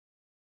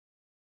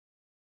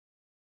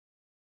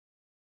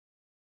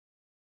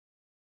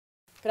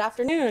Good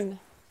afternoon.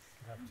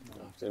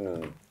 Good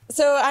afternoon.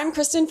 So I'm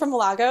Kristin from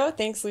Mulago.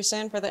 Thanks,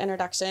 Lucian, for the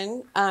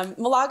introduction.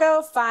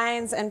 Mulago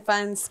finds and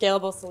funds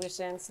scalable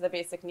solutions to the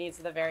basic needs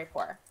of the very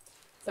poor.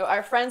 So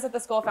our friends at the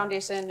Skoll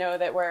Foundation know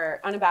that we're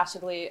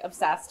unabashedly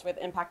obsessed with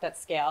impact at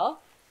scale.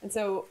 And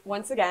so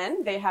once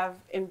again, they have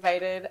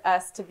invited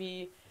us to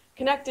be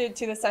connected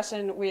to the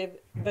session with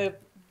the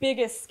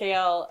biggest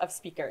scale of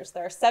speakers.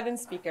 There are 7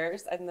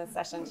 speakers in this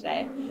session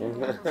today.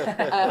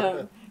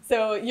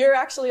 So you're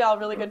actually all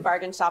really good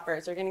bargain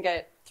shoppers. You're going to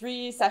get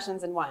 3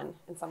 sessions in one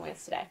in some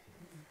ways today.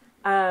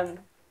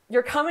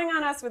 You're coming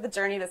on us with a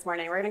journey this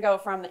morning. We're going to go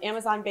from the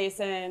Amazon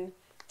basin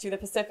to the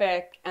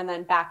Pacific and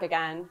then back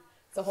again.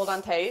 So hold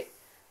on tight.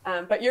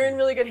 But you're in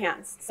really good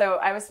hands. So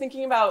I was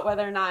thinking about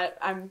whether or not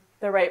I'm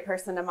the right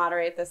person to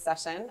moderate this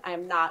session. I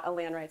am not a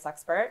land rights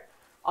expert,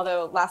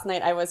 although last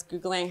night I was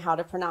Googling how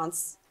to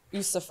pronounce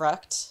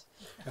usufruct.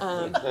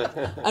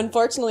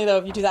 Unfortunately, though,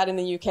 if you do that in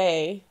the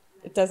UK,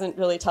 it doesn't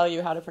really tell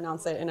you how to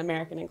pronounce it in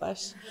American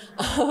English.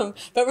 But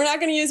we're not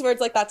going to use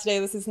words like that today.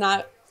 This is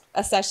not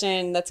a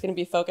session that's going to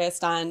be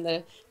focused on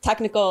the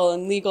technical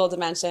and legal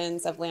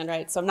dimensions of land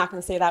rights, so I'm not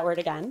going to say that word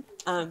again.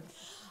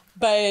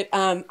 But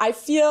I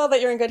feel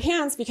that you're in good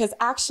hands because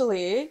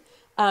actually,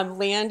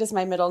 land is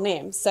my middle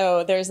name.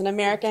 So there's an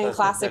American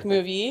classic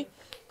movie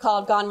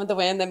called Gone with the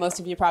Wind that most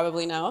of you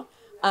probably know.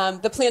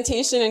 The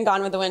plantation in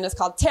Gone with the Wind is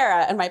called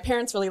Tara, and my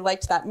parents really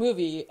liked that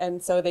movie,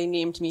 and so they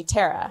named me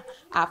Tara.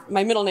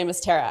 My middle name is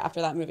Tara after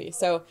that movie.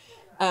 So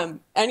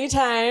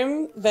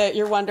anytime that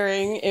you're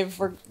wondering if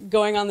we're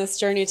going on this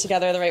journey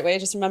together the right way,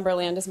 just remember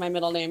land is my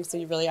middle name, so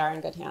you really are in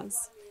good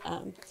hands.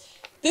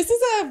 This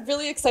is a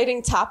really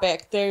exciting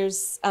topic.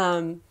 There's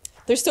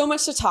so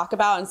much to talk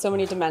about and so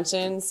many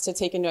dimensions to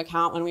take into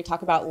account when we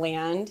talk about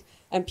land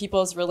and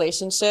people's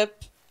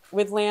relationship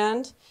with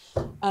land.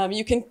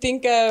 You can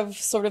think of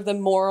sort of the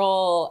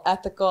moral,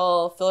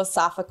 ethical,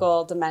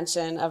 philosophical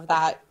dimension of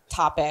that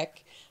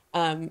topic.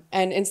 And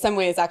in some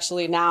ways,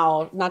 actually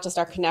now, not just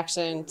our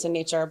connection to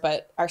nature,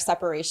 but our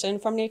separation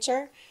from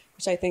nature,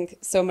 which I think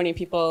so many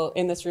people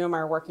in this room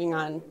are working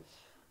on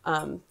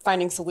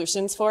finding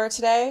solutions for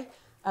today.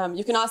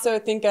 You can also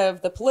think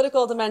of the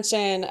political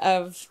dimension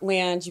of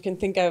land. You can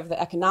think of the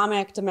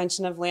economic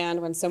dimension of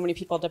land when so many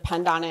people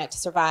depend on it to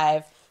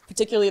survive,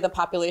 particularly the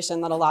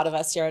population that a lot of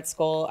us here at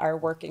Skoll are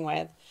working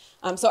with.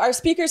 So our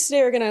speakers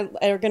today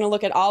are gonna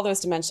look at all those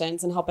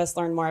dimensions and help us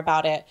learn more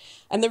about it.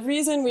 And the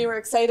reason we were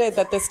excited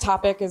that this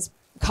topic is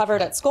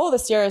covered at Skoll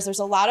this year is there's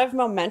a lot of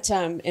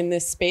momentum in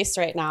this space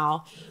right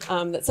now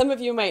that some of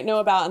you might know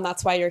about, and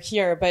that's why you're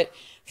here. But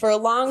for a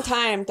long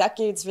time,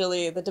 decades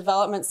really, the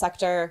development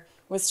sector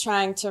was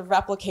trying to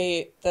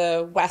replicate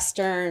the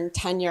Western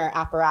tenure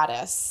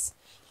apparatus.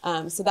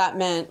 So that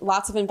meant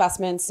lots of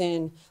investments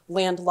in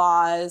land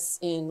laws,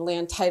 in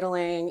land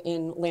titling,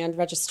 in land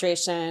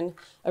registration,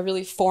 a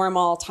really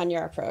formal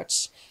tenure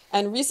approach.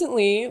 And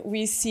recently,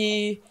 we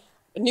see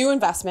new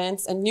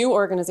investments and new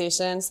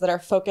organizations that are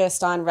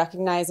focused on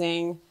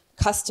recognizing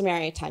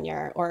customary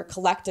tenure or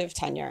collective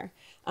tenure.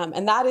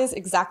 And that is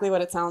exactly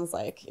what it sounds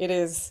like. It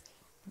is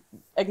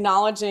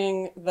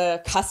acknowledging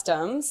the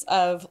customs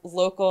of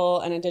local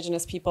and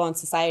indigenous people and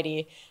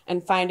society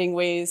and finding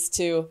ways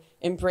to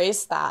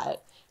embrace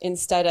that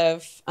instead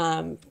of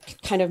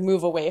kind of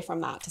move away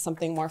from that to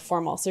something more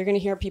formal. So you're going to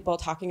hear people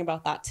talking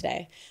about that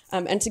today.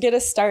 And to get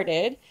us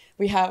started,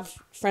 we have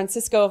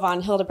Francisco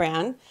von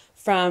Hildebrand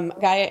from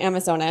Gaia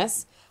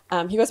Amazonas.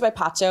 He goes by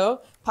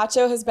Pacho.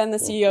 Pacho has been the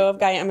CEO of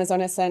Gaia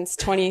Amazonas since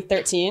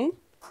 2013.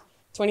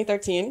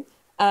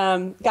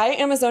 Gaia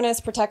Amazonas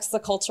protects the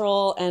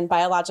cultural and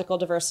biological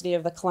diversity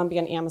of the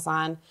Colombian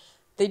Amazon.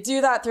 They do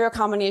that through a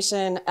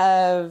combination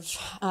of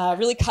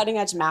really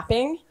cutting-edge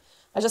mapping.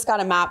 I just got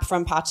a map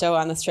from Pacho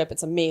on this trip.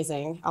 It's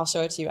amazing. I'll show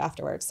it to you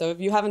afterwards. So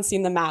if you haven't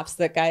seen the maps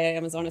that Gaia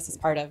Amazonas is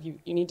part of, you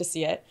need to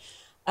see it.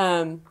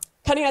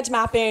 Cutting-edge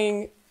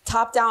mapping,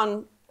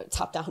 bottom-up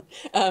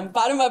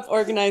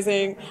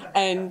organizing,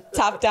 and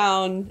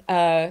top-down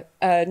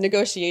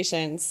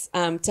negotiations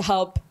to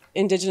help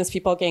indigenous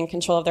people gain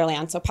control of their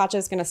land. So Pacho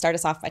is going to start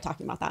us off by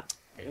talking about that.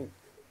 Okay.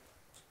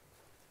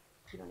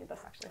 You don't need this,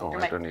 actually. Oh,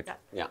 I don't need it.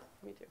 Yeah.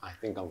 Me too. I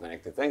think I'm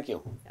connected. Thank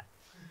you. Yeah.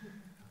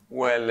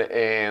 Well,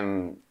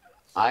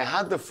 I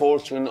had the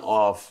fortune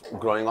of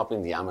growing up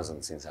in the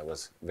Amazon since I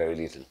was very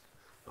little.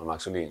 I'm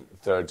actually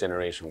 3rd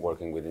generation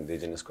working with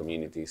indigenous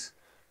communities,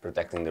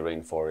 protecting the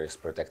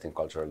rainforest, protecting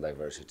cultural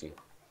diversity.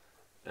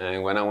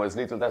 And when I was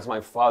little, that's my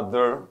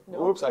father.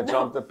 No, oops, I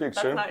jumped the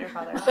picture. That's not your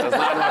father. That's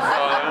not my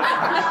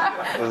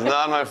father. That's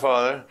not my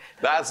father.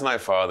 That's my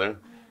father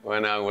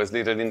when I was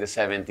little in the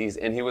 70s.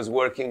 And he was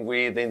working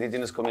with the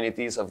indigenous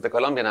communities of the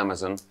Colombian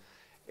Amazon,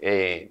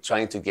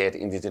 trying to get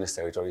indigenous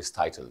territories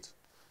titled.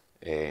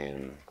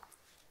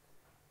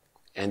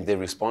 And the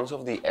response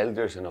of the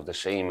elders and of the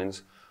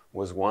shamans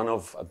was one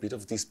of a bit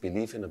of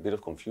disbelief and a bit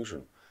of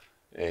confusion.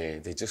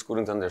 They just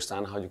couldn't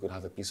understand how you could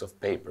have a piece of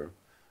paper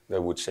that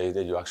would say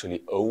that you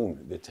actually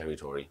own the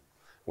territory.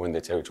 when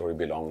the territory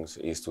belongs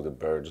is to the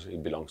birds,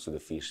 it belongs to the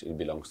fish, it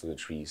belongs to the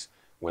trees,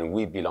 when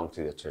we belong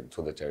to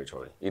the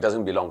territory. It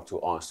doesn't belong to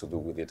us to do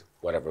with it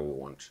whatever we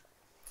want.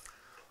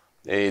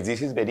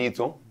 This is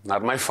Benito,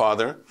 not my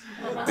father.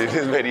 This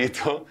is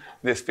Benito,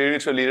 the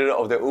spiritual leader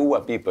of the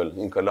Uwa people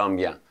in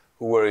Colombia,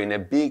 who were in a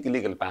big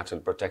legal battle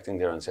protecting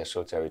their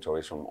ancestral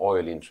territories from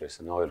oil interests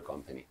and oil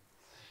company.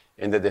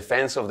 And the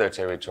defense of their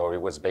territory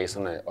was based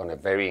on a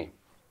very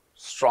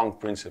strong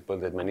principle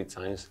that many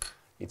times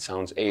it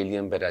sounds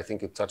alien, but I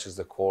think it touches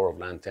the core of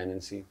land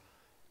tenancy,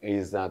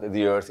 is that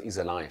the earth is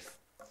alive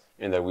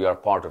and that we are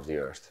part of the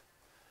earth.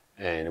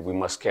 And we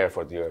must care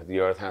for the earth. The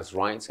earth has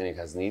rights and it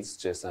has needs,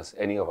 just as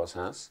any of us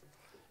has.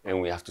 And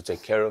we have to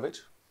take care of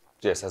it,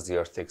 just as the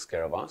earth takes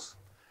care of us.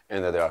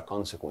 And that there are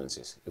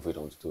consequences if we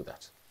don't do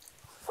that.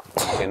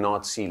 We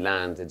cannot see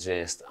land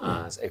just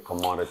as a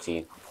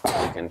commodity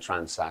we can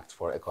transact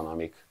for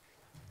economic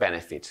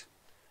benefit.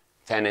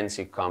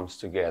 Tenancy comes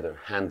together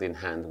hand in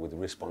hand with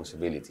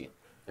responsibility,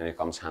 and it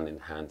comes hand in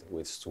hand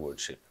with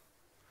stewardship.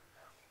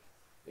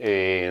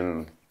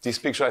 This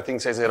picture, I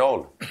think, says it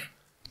all.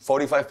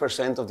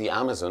 45% of the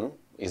Amazon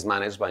is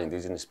managed by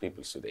indigenous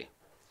peoples today.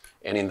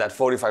 And in that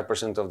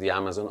 45% of the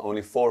Amazon,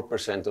 only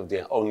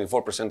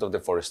 4% of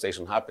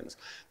deforestation happens.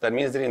 That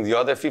means that in the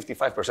other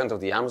 55%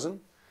 of the Amazon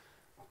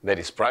that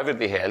is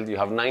privately held, you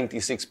have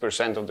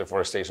 96% of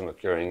deforestation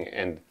occurring,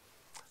 and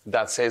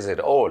that says it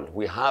all.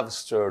 We have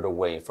stirred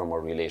away from our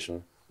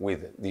relation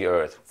with the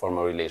earth, from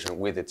our relation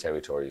with the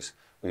territories.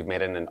 We've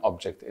made it an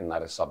object and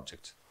not a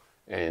subject.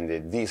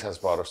 And this has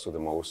brought us to the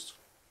most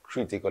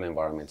critical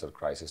environmental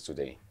crisis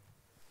today.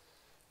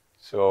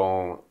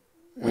 So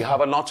we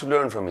have a lot to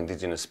learn from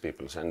indigenous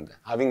peoples. And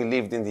having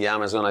lived in the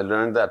Amazon, I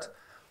learned that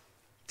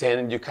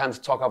you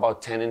can't talk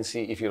about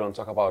tenancy if you don't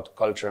talk about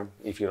culture,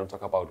 if you don't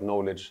talk about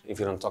knowledge, if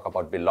you don't talk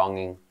about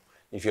belonging,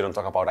 if you don't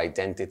talk about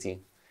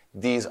identity.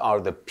 These are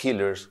the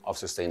pillars of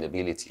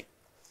sustainability.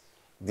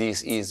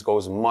 This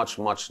goes much,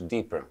 much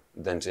deeper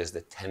than just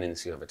the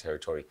tenancy of a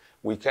territory.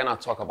 We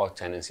cannot talk about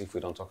tenancy if we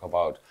don't talk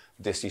about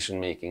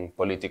decision-making,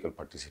 political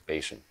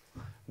participation.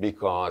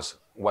 Because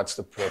what's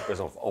the purpose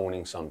of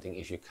owning something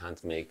if you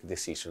can't make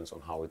decisions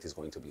on how it is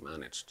going to be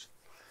managed?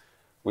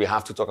 We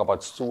have to talk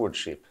about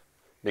stewardship,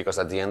 because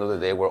at the end of the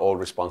day, we're all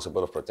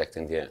responsible of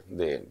protecting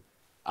the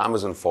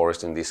Amazon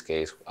forest, in this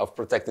case, of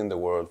protecting the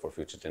world for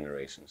future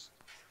generations.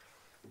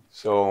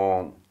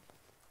 So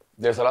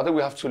there's a lot that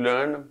we have to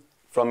learn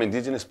from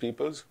indigenous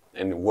peoples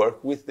and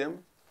work with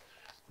them.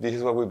 This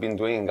is what we've been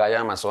doing in Gaia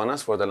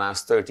Amazonas for the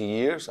last 30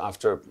 years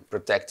after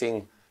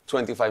protecting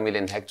 25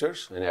 million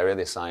hectares, an area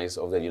the size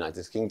of the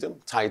United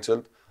Kingdom,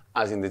 titled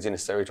as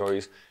indigenous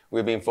territories.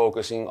 We've been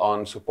focusing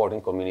on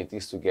supporting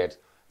communities to get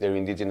their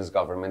indigenous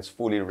governments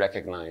fully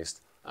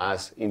recognized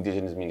as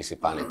indigenous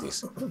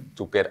municipalities,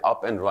 to get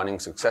up and running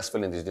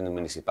successful indigenous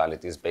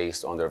municipalities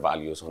based on their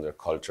values, on their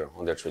culture,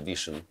 on their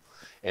tradition,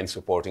 and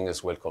supporting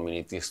as well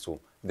communities to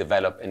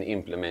develop and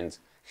implement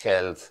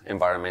health,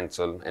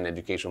 environmental, and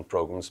education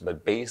programs,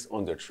 but based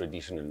on their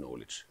traditional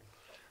knowledge.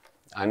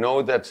 I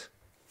know that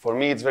for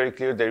me it's very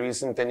clear there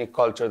isn't any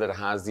culture that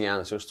has the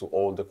answers to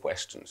all the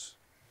questions,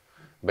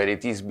 but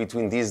it is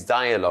between this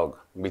dialogue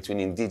between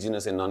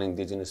indigenous and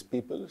non-indigenous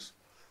peoples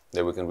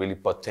that we can really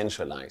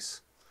potentialize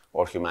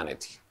our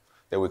humanity,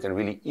 that we can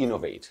really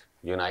innovate,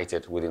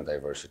 united within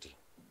diversity.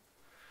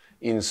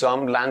 In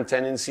some, land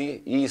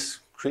tenancy is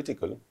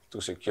critical to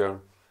secure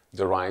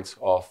the rights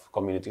of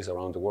communities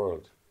around the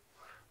world.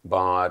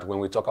 But when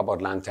we talk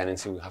about land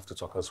tenancy, we have to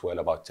talk as well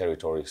about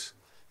territories.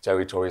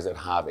 Territories that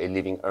have a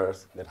living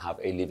earth, that have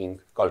a living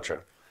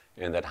culture,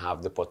 and that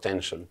have the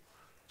potential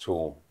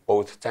to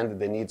both tend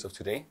the needs of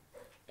today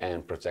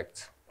and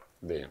protect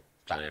the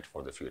planet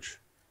for the future.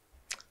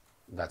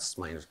 That's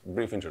my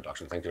brief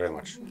introduction. Thank you very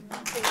much.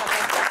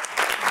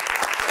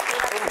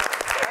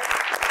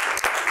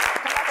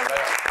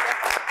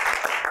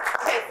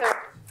 Okay,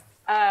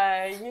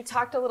 so you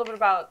talked a little bit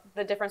about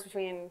the difference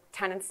between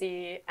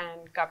tenancy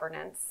and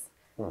governance.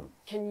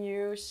 Can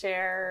you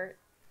share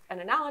an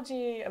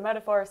analogy, a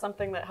metaphor,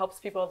 something that helps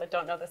people that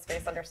don't know the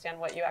space understand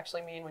what you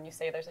actually mean when you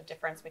say there's a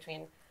difference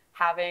between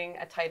having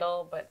a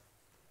title but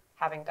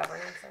having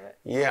governance of it?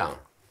 Yeah.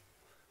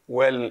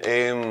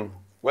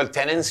 Well,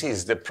 tenancy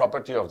is the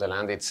property of the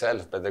land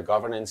itself, but the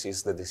governance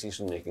is the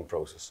decision-making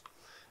process.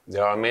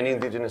 There are many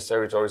indigenous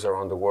territories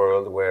around the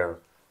world where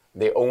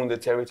they own the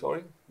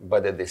territory,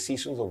 but the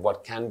decisions of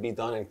what can be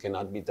done and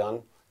cannot be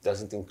done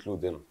doesn't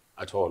include them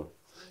at all.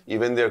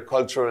 Even their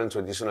cultural and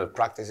traditional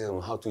practices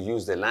on how to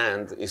use the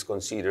land is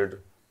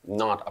considered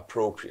not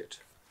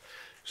appropriate.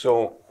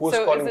 So who's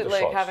calling the shots? So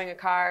is it like having a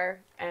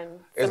car and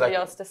somebody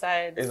else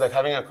decides? It's like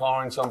having a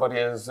car and somebody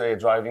else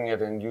driving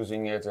it and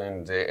using it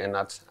and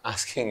not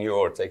asking you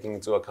or taking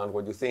into account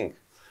what you think.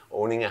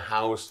 Owning a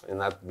house and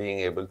not being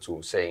able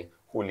to say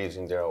who lives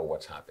in there or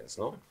what happens,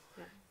 no?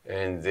 Yeah.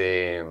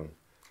 And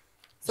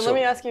so let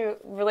me ask you,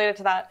 related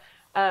to that,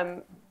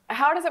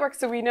 how does it work?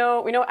 So we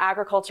know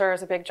agriculture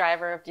is a big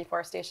driver of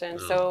deforestation.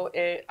 So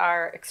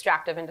are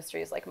extractive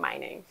industries like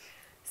mining.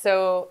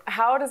 So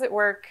how does it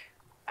work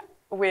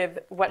with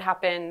what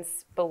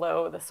happens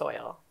below the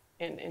soil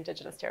in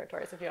indigenous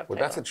territories, if you have Well,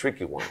 title. that's a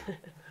tricky one,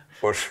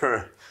 for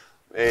sure.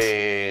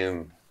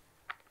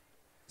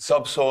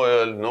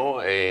 Subsoil,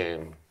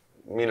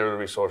 mineral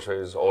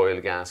resources,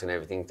 oil, gas, and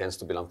everything tends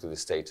to belong to the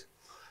state.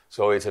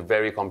 So it's a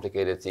very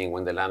complicated thing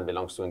when the land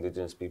belongs to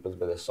indigenous peoples,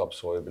 but the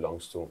subsoil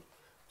belongs to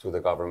the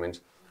government.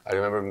 I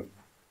remember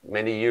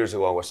many years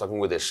ago, I was talking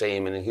with a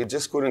shaman, and he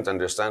just couldn't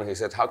understand. He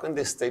said, how can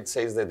the state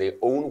say that they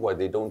own what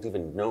they don't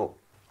even know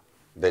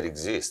that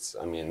exists?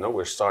 I mean, no,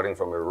 we're starting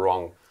from a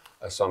wrong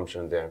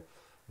assumption there.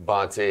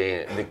 But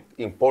the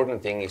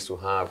important thing is to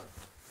have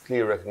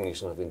clear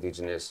recognition of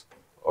indigenous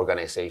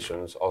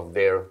organizations, of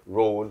their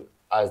role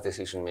as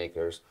decision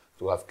makers,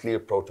 to have clear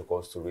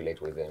protocols to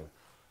relate with them.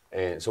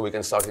 And so we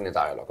can start in a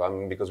dialogue. I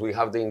mean, because we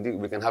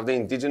can have the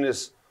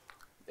indigenous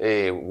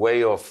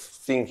way of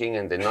thinking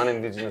and the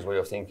non-indigenous way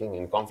of thinking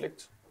in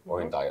conflict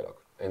or in dialogue.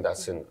 And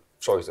that's a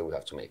choice that we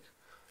have to make.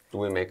 Do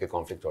we make a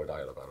conflict or a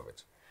dialogue out of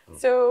it?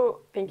 So,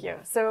 thank you.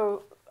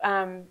 So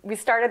we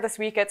started this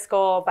week at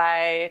Skoll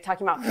by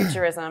talking about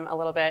futurism a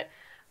little bit.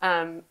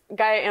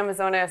 Gaia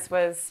Amazonas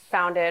was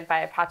founded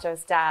by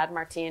Pacho's dad,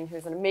 Martin,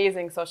 who's an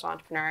amazing social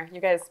entrepreneur.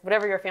 You guys,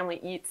 whatever your family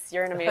eats,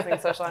 you're an amazing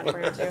social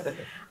entrepreneur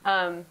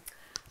too.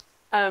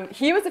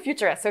 He was a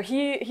futurist. So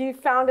he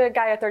founded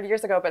Gaia 30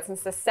 years ago, but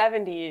since the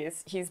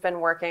 70s, he's been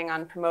working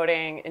on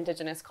promoting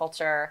indigenous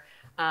culture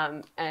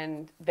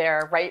and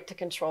their right to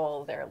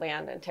control their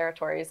land and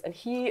territories. And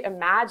he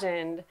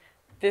imagined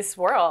this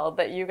world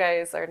that you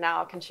guys are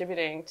now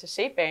contributing to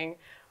shaping.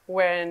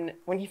 When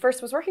he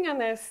first was working on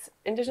this,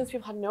 indigenous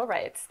people had no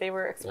rights. They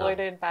were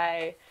exploited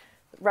by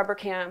rubber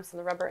camps and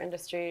the rubber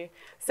industry.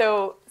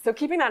 So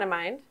keeping that in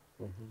mind,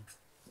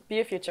 be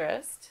a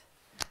futurist.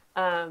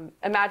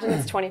 Imagine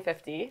it's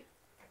 2050,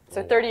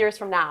 so 30 years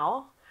from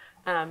now,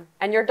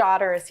 and your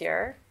daughter is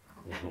here.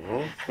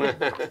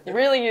 You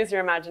really use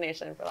your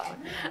imagination for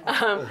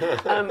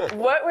that one.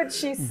 What would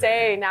she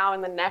say now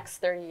in the next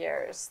 30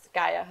 years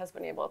Gaia has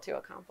been able to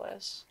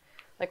accomplish?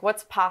 Like,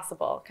 what's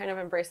possible? Kind of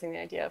embracing the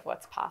idea of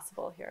what's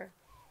possible here.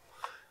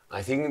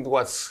 I think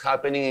what's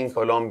happening in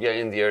Colombia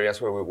in the areas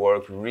where we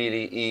work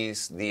really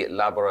is the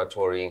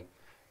laboratory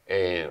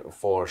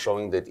for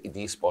showing that it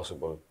is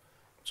possible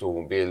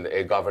to build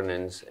a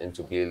governance and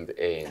to build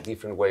a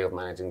different way of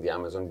managing the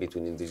Amazon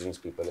between indigenous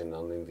people and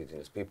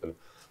non-indigenous people.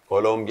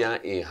 Colombia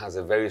has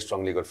a very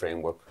strong legal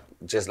framework.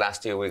 Just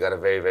last year, we got a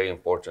very, very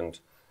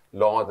important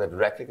law that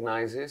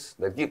recognizes,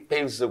 that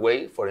paves the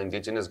way for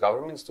indigenous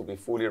governments to be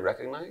fully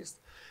recognized.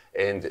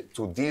 And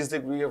to this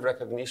degree of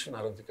recognition,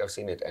 I don't think I've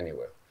seen it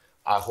anywhere.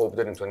 I hope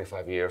that in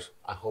 25 years,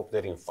 I hope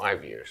that in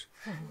 5 years,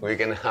 we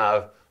can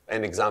have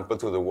an example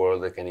to the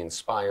world that can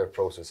inspire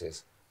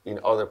processes in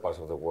other parts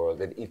of the world,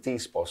 that it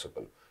is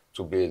possible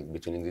to build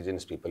between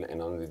indigenous people and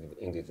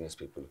non-indigenous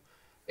people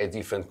a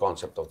different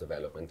concept of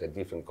development, a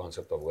different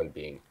concept of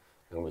well-being,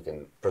 and we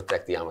can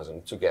protect the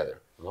Amazon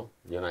together,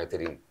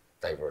 united in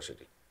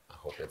diversity. I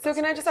hope that. So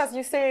can I just ask,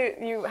 you say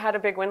you had a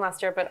big win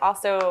last year, but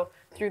also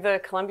through the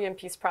Colombian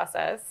peace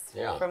process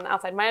from the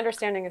outside. My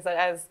understanding is that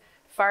as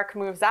FARC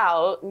moves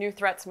out, new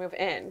threats move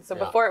in. So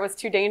before it was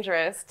too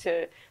dangerous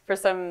for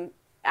some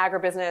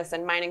agribusiness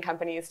and mining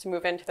companies to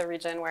move into the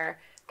region where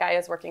Gaia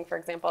is working, for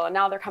example, and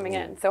now they're coming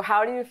in. So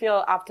how do you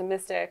feel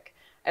optimistic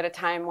at a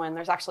time when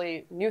there's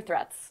actually new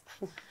threats?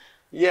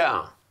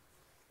 Yeah.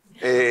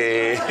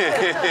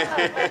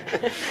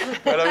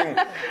 But I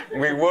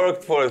mean, we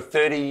worked for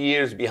 30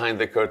 years behind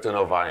the curtain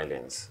of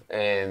violence,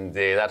 and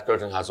that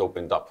curtain has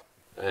opened up.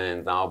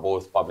 And now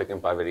both public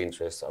and private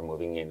interests are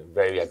moving in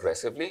very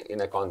aggressively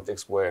in a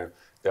context where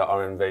there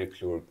aren't very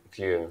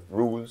clear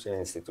rules and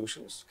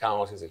institutions.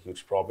 Chaos is a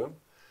huge problem.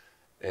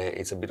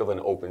 It's a bit of an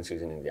open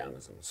season in the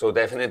Amazon. So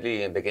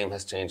definitely the game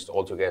has changed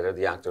altogether.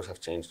 The actors have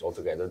changed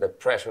altogether. The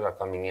pressures are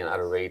coming in at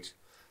a rate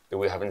that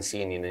we haven't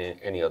seen in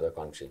any other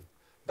country.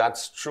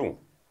 That's true.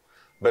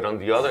 But on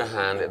the other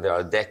hand, there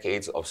are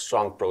decades of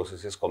strong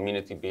processes,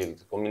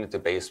 community-built,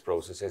 community-based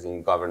processes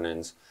in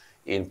governance,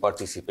 in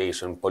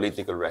participation,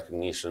 political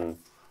recognition.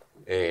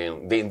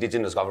 The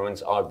indigenous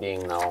governments are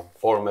being now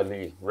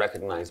formally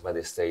recognized by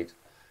the state.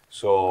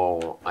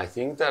 So I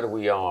think that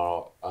we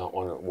are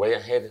on way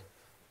ahead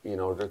in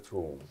order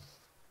to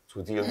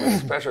deal with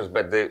these pressures.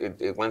 But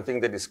one thing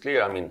that is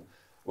clear, I mean,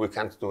 we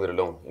can't do it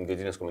alone.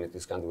 Indigenous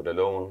communities can't do it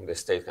alone. The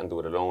state can't do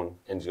it alone.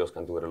 NGOs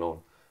can't do it alone.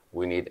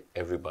 We need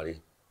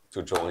everybody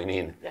to join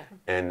in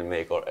and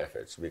make our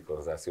efforts,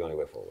 because that's the only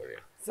way forward. Yeah.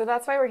 So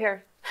that's why we're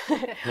here.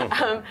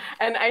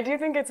 And I do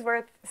think it's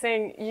worth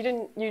saying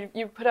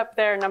you put up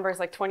there numbers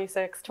like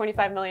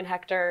 25 million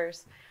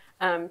hectares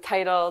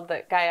titled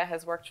that Gaia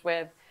has worked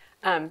with.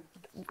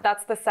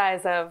 That's the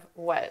size of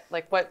what?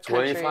 Like what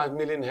country? 25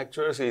 million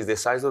hectares is the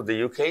size of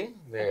the UK,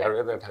 the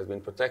area that has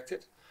been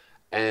protected.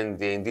 And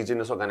the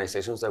indigenous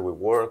organizations that we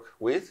work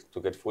with to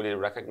get fully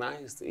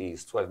recognized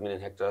is 12 million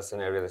hectares,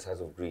 an area the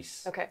size of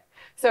Greece. Okay,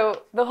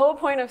 so the whole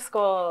point of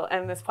Skoll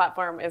and this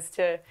platform is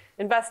to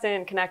invest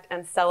in, connect,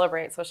 and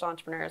celebrate social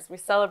entrepreneurs. We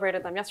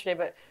celebrated them yesterday,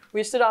 but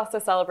we should also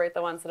celebrate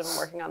the ones that have been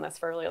working on this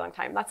for a really long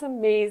time. That's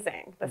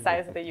amazing, the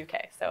size of the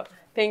UK. So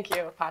thank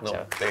you, Pacho.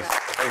 No, thanks.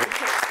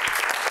 Thank you.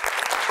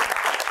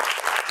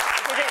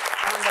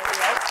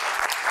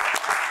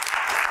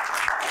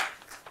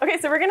 Okay,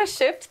 so we're going to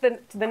shift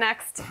to the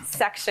next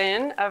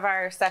section of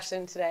our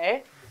session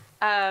today.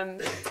 I'm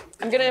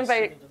going to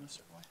invite,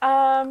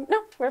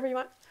 no, wherever you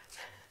want.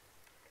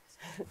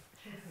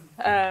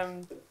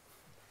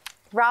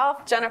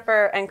 Ralph,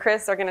 Jennifer, and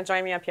Chris are going to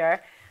join me up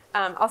here.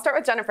 I'll start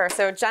with Jennifer.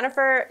 So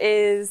Jennifer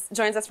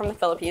joins us from the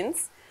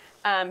Philippines.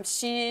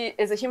 She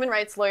is a human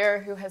rights lawyer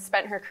who has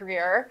spent her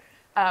career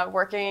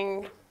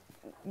working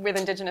with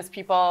Indigenous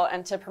people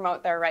and to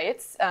promote their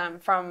rights,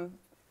 from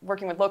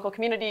working with local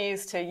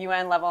communities to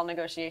UN-level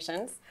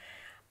negotiations.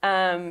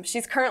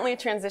 She's currently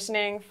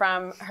transitioning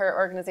from her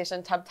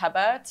organization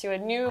Tebtebba to a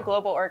new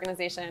global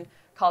organization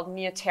called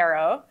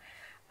Miatero,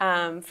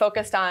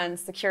 focused on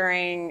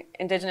securing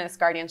Indigenous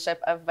guardianship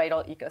of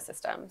vital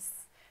ecosystems.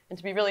 And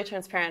to be really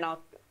transparent,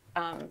 I'll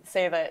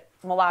say that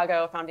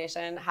Mulago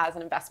Foundation has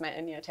an investment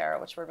in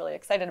Miatero, which we're really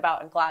excited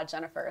about and glad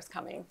Jennifer is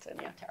coming to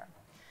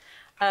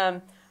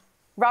Miatero.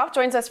 Ralph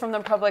joins us from the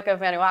Republic of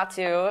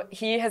Vanuatu.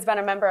 He has been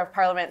a member of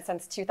parliament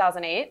since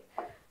 2008,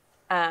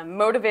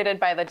 motivated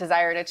by the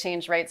desire to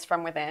change rights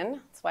from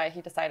within. That's why he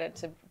decided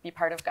to be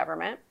part of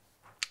government.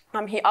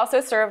 He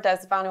also served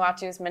as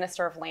Vanuatu's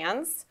Minister of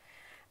Lands.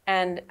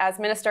 And as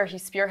minister, he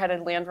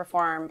spearheaded land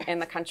reform in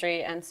the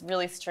country and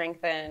really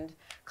strengthened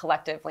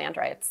collective land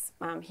rights.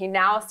 He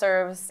now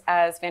serves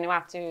as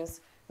Vanuatu's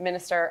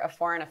Minister of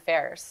Foreign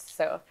Affairs.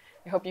 So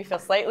I hope you feel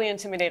slightly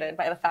intimidated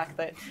by the fact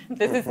that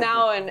this is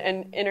now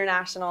an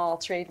international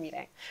trade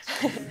meeting.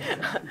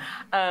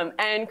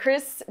 And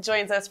Chris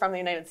joins us from the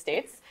United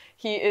States.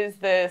 He is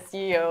the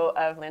CEO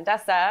of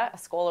Landesa, a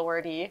Skoll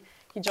awardee.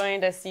 He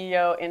joined as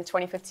CEO in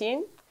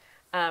 2015.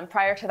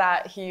 Prior to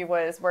that, he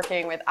was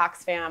working with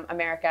Oxfam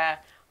America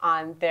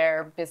on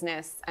their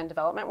business and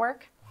development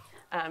work.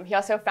 He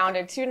also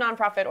founded 2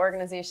 nonprofit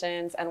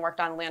organizations and worked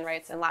on land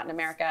rights in Latin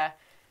America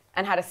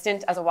and had a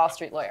stint as a Wall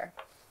Street lawyer.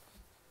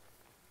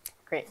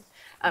 Great.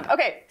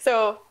 Okay,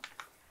 so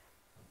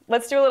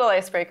let's do a little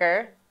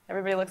icebreaker.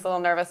 Everybody looks a little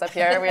nervous up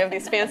here. We have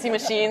these fancy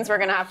machines we're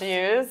going to have to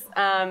use.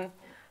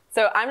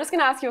 So I'm just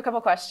going to ask you a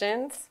couple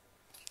questions.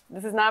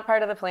 This is not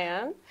part of the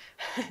plan.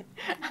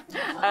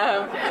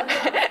 I'm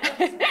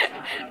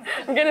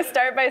going to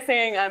start by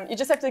saying you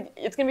just have to,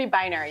 it's going to be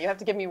binary. You have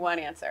to give me one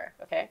answer,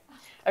 okay?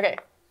 Okay,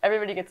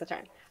 everybody gets a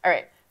turn. All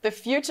right, the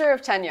future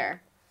of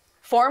tenure,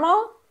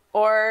 formal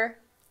or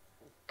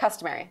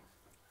customary?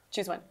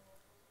 Choose one.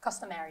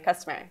 Customary.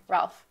 Customary.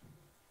 Ralph?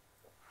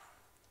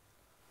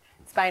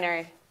 It's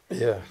binary.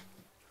 Yeah.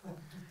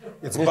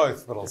 It's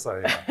both, but I'll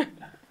say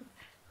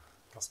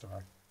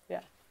customary. Yeah.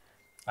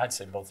 I'd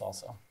say both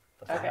also.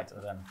 But Okay.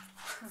 then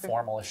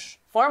formalish.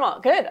 Formal.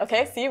 Good.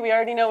 Okay. See, we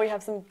already know we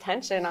have some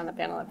tension on the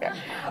panel up here.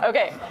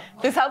 Okay.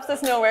 This helps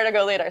us know where to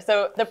go later.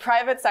 So the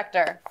private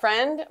sector,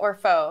 friend or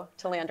foe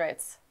to land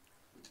rights?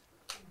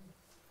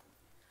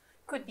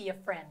 Could be a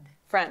friend.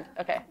 Friend.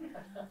 Okay.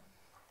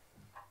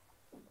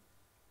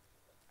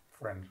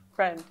 Friend.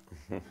 Friend.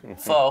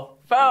 Foe.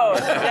 Foe.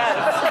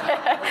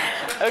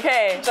 Yes.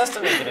 Okay. Just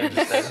to make it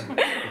interesting.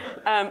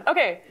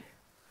 Okay.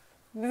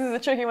 This is a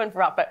tricky one for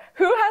Ralph, but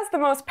who has the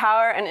most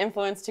power and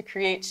influence to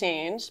create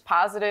change,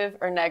 positive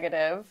or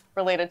negative,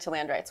 related to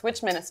land rights?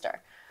 Which minister?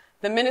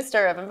 The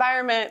Minister of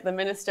Environment, the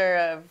Minister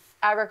of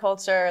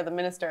Agriculture, the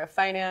Minister of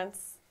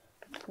Finance?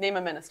 Name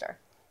a minister.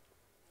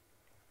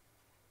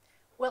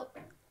 Well,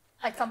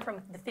 I come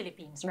from the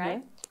Philippines,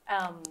 right?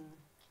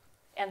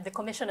 And the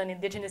Commission on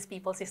Indigenous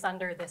Peoples is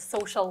under the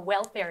Social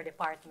Welfare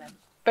Department.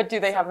 But do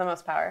they have the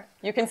most power?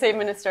 You can say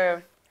Minister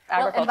of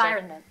Agriculture. Well,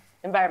 environment.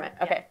 Environment,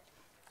 okay.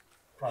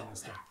 Prime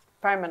Minister.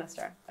 Prime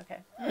Minister,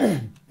 okay.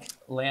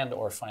 Land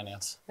or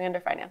finance. Land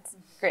or finance,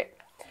 great.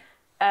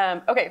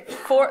 Okay,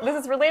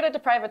 this is related to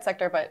private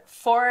sector, but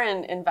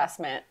foreign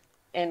investment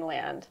in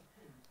land.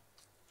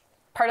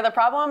 Part of the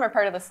problem or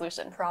part of the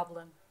solution?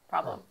 Problem.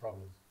 Problem.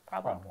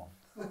 Problem.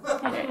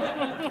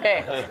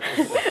 Okay.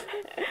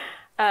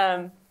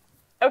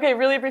 Okay,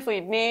 really briefly,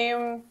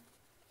 name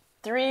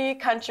 3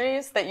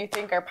 countries that you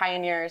think are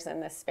pioneers in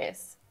this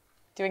space,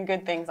 doing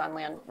good things on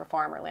land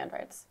reform or land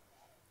rights.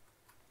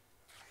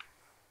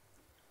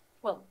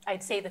 Well,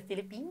 I'd say the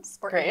Philippines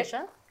for Great.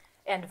 Asia,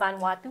 and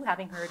Vanuatu,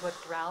 having heard what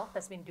Ralph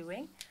has been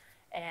doing.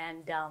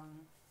 And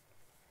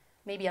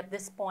maybe at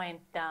this point,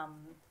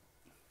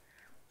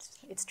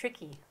 it's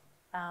tricky.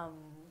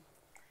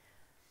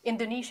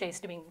 Indonesia is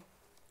doing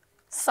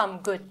some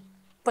good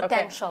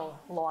potential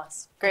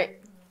laws. Great.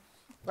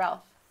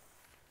 Ralph.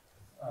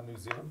 New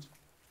Zealand.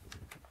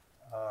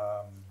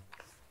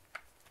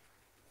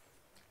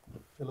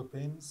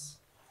 Philippines.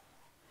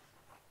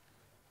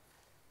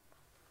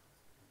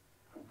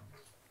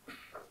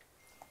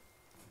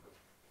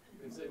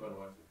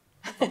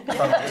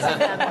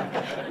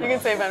 You can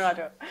say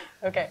Vanuatu.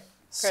 Okay.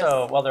 Chris.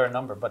 So, well, there are a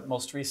number, but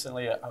most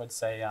recently, I would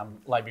say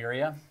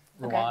Liberia,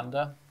 Okay.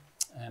 Rwanda,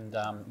 and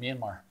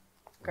Myanmar.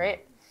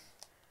 Great.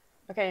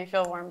 Okay, you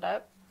feel warmed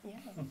up? Yeah.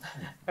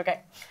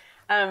 Okay.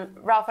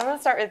 Ralph, I'm going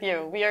to start with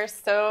you. We are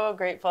so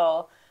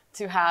grateful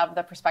to have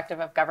the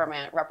perspective of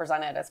government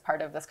represented as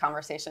part of this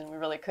conversation. We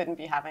really couldn't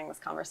be having this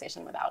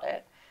conversation without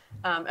it.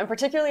 And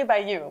particularly by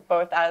you,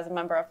 both as a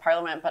member of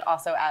parliament, but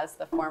also as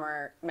the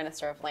former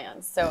Minister of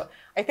Lands. So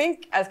I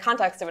think as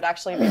context, it would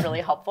actually be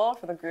really helpful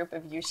for the group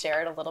if you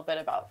shared a little bit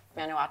about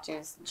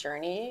Vanuatu's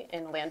journey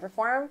in land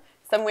reform.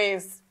 In some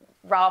ways,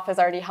 Ralph has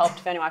already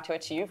helped Vanuatu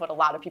achieve what a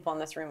lot of people in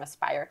this room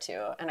aspire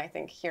to. And I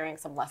think hearing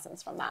some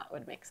lessons from that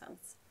would make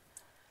sense.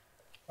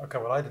 Okay,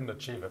 well, I didn't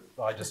achieve it.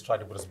 I just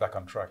tried to put us back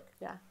on track.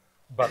 Yeah.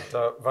 But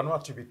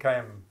Vanuatu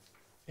became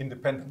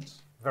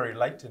independent very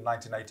late in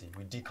 1980.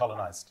 We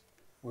decolonized.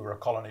 We were a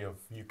colony of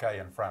UK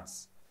and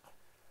France.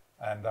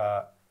 And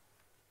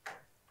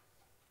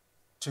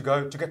to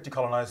get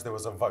decolonized, there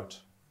was a vote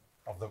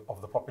of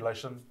the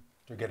population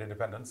to get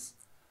independence.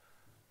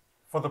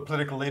 For the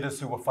political leaders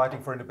who were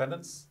fighting for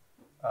independence,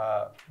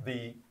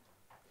 the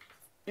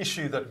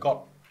issue that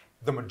got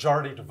the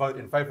majority to vote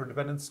in favor of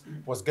independence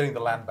was getting the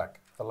land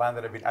back, the land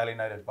that had been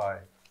alienated by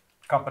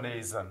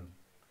companies and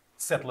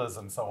settlers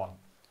and so on.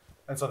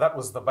 And so that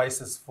was the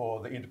basis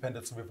for the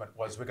independence movement,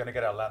 was we're going to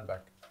get our land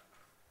back.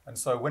 And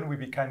so when we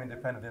became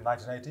independent in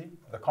 1980,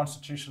 the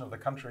constitution of the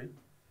country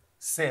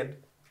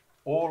said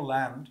all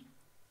land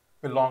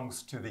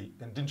belongs to the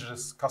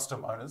indigenous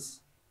custom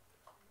owners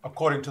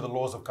according to the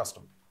laws of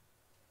custom.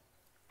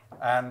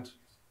 And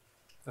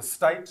the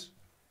state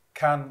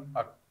can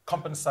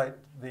compensate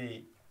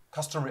the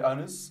customary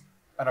owners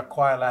and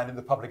acquire land in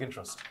the public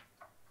interest.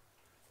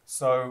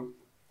 So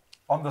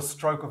on the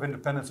stroke of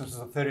independence, which was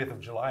the 30th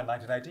of July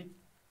 1980,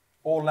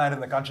 all land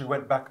in the country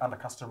went back under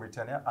customary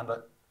tenure,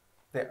 under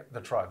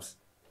the tribes,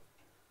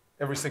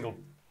 every single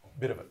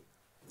bit of it.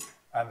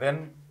 And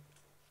then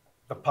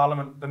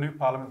the new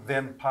parliament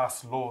then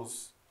passed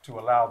laws to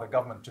allow the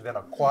government to then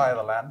acquire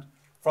the land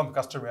from the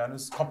customary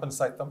owners,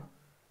 compensate them,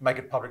 make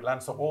it public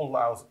land. So all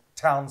our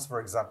towns, for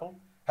example,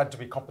 had to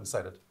be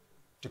compensated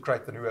to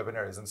create the new urban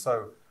areas. And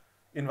so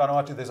in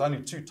Vanuatu, there's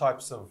only two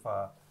types of,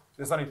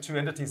 there's only two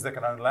entities that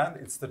can own land.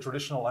 It's the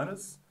traditional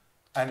owners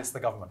and it's the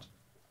government.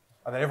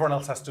 And then everyone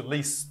else has to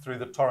lease through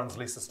the Torrens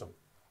lease system.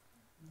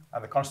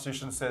 And the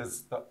Constitution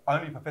says the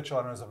only perpetual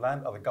owners of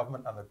land are the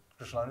government and the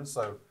traditional owners.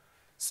 So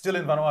still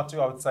in Vanuatu,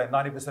 I would say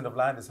 90% of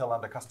land is held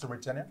under customary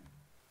tenure.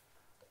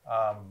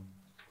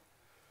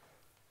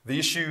 The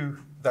issue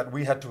that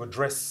we had to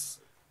address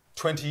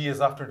 20 years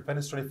after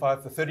independence,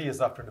 25 to 30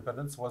 years after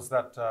independence, was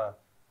that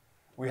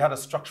we had a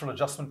structural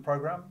adjustment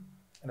program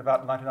in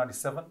about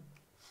 1997.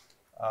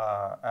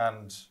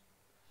 And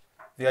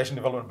the Asian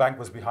Development Bank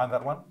was behind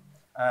that one.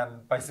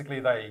 And basically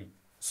they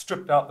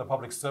stripped out the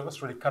public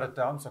service, really cut it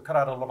down. So cut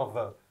out a lot of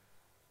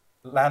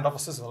the land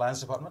offices in the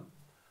lands department.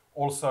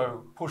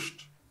 Also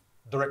pushed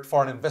direct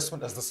foreign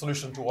investment as the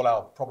solution to all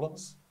our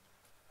problems.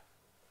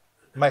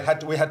 We had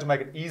to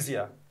make it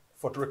easier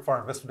for direct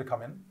foreign investment to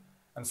come in.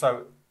 And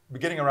so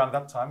beginning around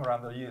that time,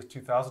 around the year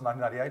 2000,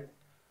 1998,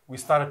 we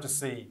started to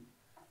see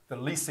the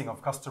leasing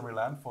of customary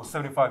land for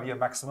 75-year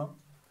maximum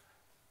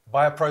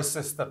by a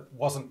process that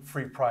wasn't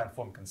free, prior,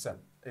 informed consent.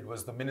 It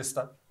was the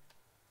minister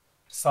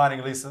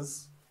signing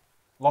leases,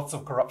 lots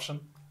of corruption,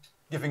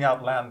 giving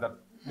out land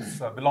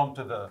that belonged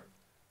to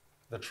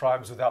the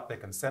tribes without their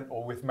consent,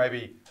 or with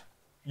maybe,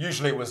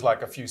 usually it was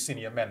like a few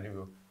senior men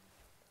who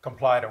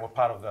complied and were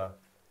part of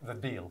the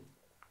deal.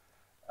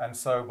 And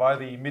so by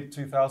the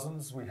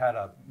mid-2000s, we had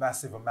a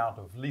massive amount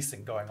of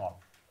leasing going on.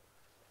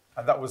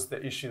 And that was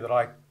the issue that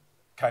I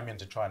came in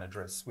to try and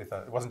address.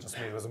 It wasn't just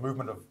me, it was a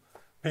movement of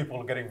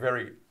people getting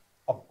very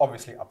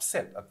obviously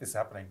upset at this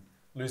happening,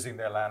 losing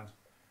their land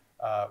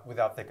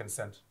without their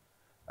consent.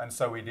 And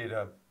so we had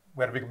a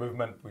big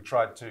movement. We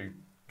tried to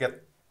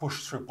get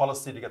pushed through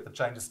policy to get the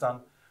changes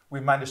done. We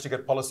managed to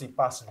get policy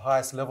passed at the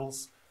highest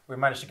levels. We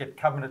managed to get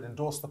cabinet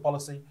endorse the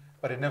policy,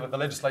 but the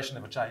legislation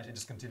never changed, it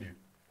just continued.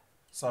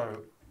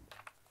 So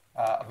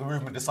the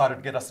movement decided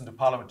to get us into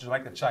parliament to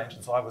make the change,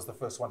 and so I was the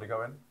first one to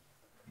go in.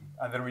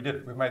 And then we did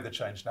it. We've made the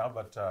change now,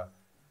 but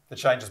the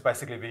change has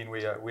basically been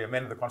we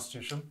amended the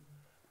constitution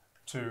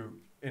to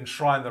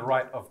enshrine the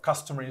right of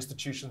customary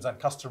institutions and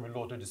customary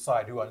law to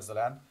decide who owns the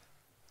land.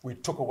 We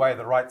took away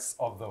the rights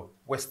of the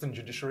Western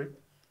judiciary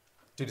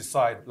to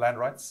decide land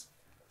rights,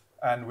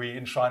 and we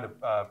enshrined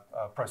a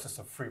process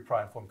of free,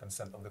 prior, informed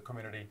consent of the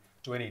community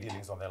to any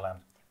dealings on their land.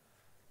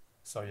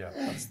 So yeah,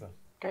 that's the...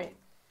 Great.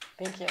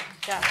 Thank you.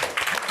 Yeah.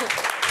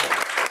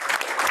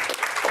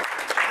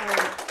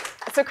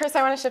 So Chris,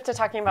 I want to shift to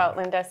talking about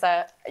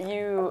Landesa.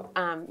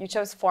 You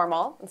chose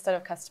formal instead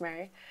of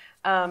customary.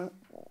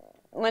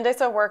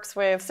 Landesa works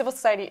with civil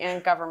society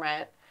and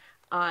government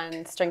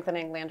on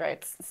strengthening land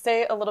rights.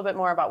 Say a little bit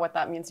more about what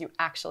that means you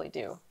actually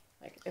do.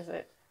 Like, is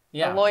it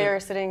a lawyer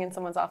sitting in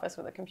someone's office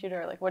with a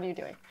computer? Like, what are you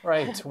doing?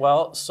 Right.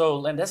 Well,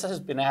 so Landesa has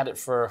been at it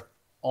for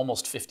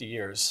almost 50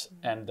 years.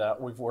 And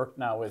we've worked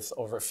now with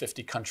over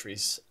 50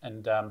 countries.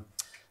 And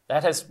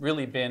that has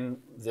really been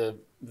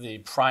the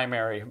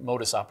primary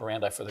modus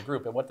operandi for the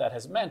group. And what that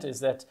has meant is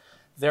that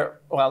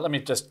well, let me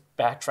just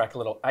backtrack a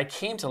little. I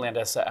came to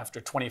Landesa after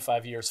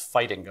 25 years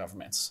fighting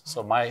governments.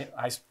 So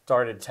I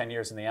started 10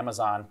 years in the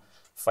Amazon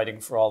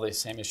fighting for all the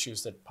same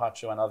issues that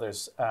Pacho and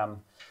others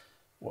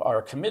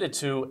are committed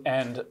to.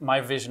 And my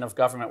vision of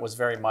government was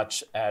very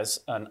much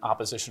as an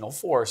oppositional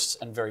force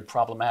and very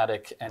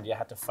problematic. And you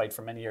had to fight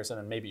for many years and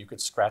then maybe you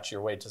could scratch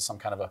your way to some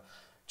kind of a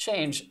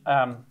change.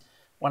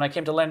 When I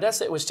came to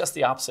Landesa, it was just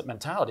the opposite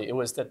mentality. It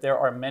was that there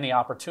are many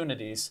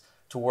opportunities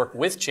to work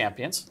with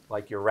champions,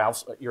 like Your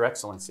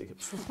Excellency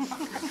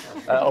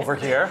over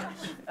here,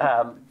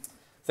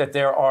 that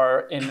there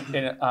are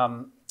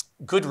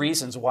good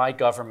reasons why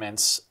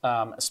governments,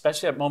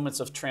 especially at moments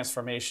of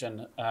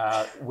transformation,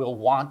 will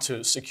want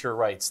to secure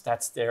rights.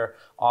 That's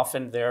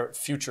often their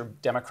future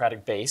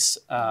democratic base.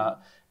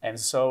 And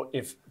so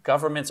if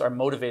governments are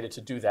motivated to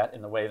do that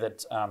in the way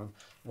that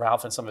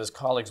Ralph and some of his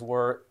colleagues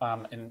were,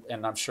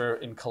 and I'm sure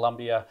in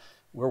Colombia,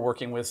 we're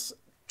working with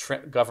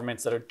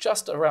governments that are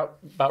just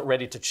about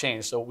ready to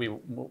change. So we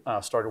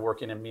started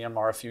working in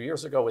Myanmar a few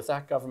years ago with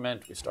that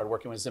government. We started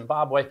working with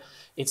Zimbabwe.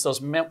 It's those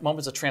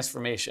moments of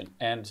transformation.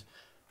 And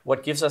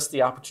what gives us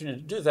the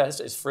opportunity to do that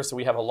is first,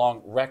 we have a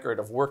long record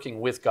of working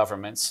with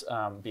governments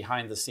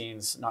behind the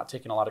scenes, not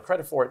taking a lot of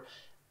credit for it.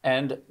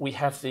 And we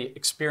have the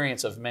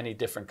experience of many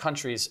different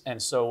countries.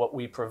 And so what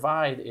we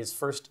provide is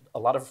first a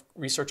lot of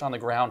research on the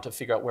ground to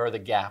figure out where are the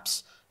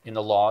gaps in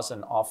the laws,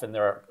 and often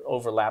there are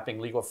overlapping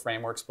legal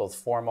frameworks, both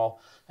formal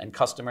and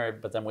customary,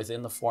 but then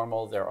within the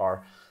formal there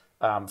are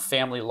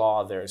family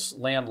law, there's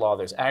land law,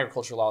 there's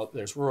agricultural law,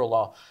 there's rural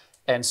law.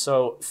 And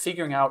so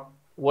figuring out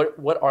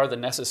what are the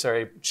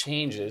necessary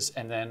changes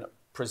and then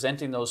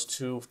presenting those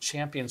to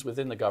champions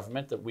within the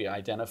government that we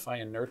identify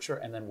and nurture,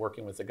 and then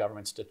working with the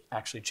governments to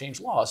actually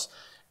change laws.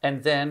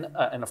 And then,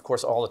 and of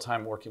course, all the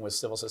time working with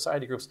civil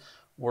society groups,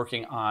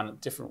 working on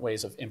different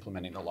ways of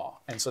implementing the law.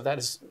 And so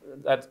that's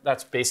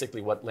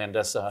basically what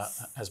Landesa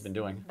has been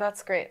doing.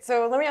 That's great.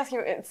 So let me ask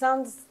you, it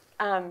sounds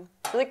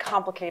really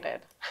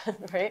complicated,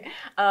 right?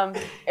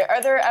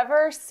 Are there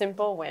ever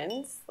simple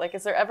wins? Like,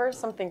 is there ever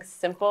something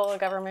simple a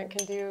government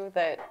can do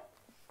that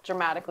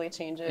dramatically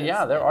changes?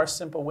 Yeah, there are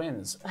simple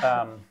wins.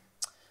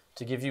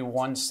 To give you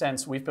one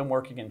sense, we've been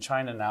working in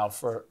China now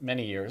for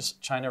many years.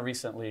 China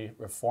recently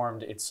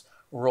reformed its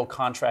rural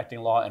contracting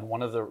law, and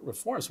one of the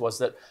reforms was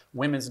that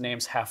women's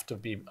names have to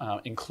be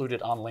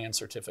included on land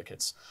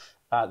certificates.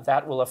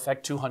 That will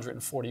affect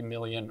 240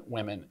 million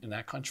women in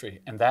that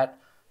country. And that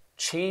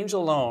change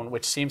alone,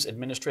 which seems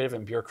administrative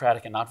and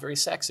bureaucratic and not very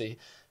sexy,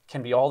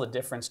 can be all the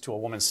difference to a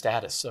woman's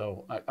status.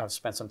 So I've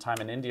spent some time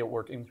in India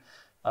working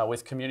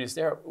with communities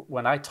there.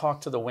 When I talk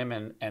to the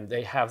women and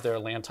they have their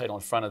land title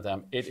in front of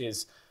them, it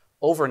is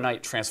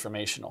overnight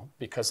transformational,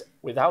 because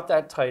without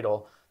that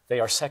title, they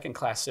are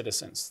second-class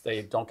citizens.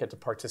 They don't get to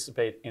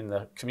participate in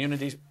the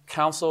community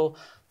council.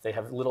 They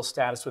have little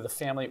status with the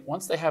family.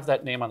 Once they have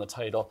that name on the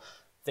title,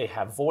 they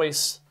have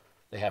voice,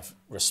 they have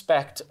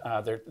respect.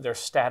 Their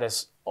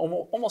status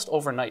almost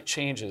overnight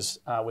changes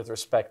with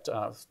respect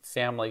to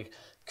family,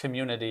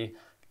 community,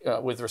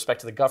 with respect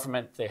to the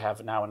government. They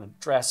have now an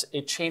address.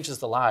 It changes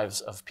the lives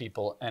of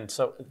people. And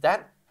so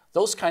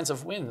those kinds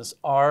of wins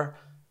are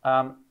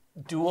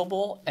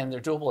doable, and they're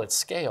doable at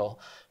scale.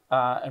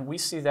 And we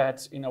see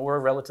that, we're a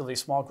relatively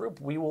small group.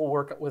 We will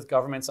work with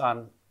governments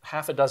on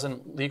half a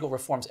dozen legal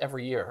reforms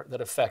every year that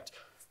affect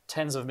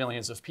tens of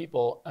millions of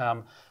people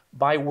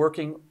by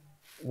working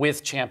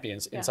with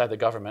champions inside the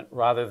government,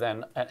 rather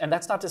than, and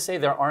that's not to say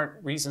there aren't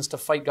reasons to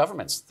fight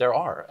governments. There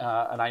are,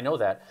 and I know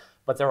that.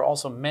 But there are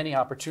also many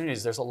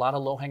opportunities. There's a lot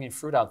of low-hanging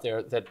fruit out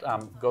there that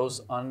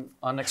goes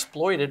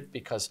unexploited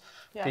because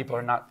people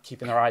are not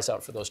keeping their eyes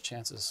out for those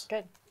chances.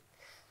 Good.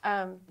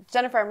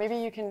 Jennifer, maybe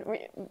you can,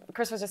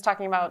 Chris was just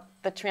talking about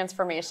the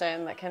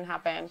transformation that can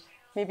happen.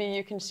 Maybe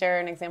you can share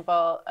an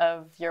example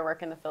of your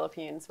work in the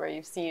Philippines where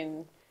you've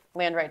seen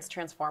land rights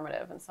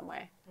transformative in some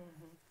way.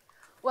 Mm-hmm.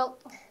 Well,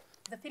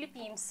 the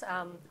Philippines,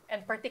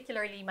 and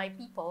particularly my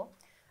people,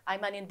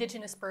 I'm an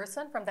indigenous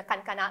person from the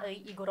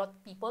Kankanaay Igorot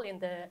people in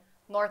the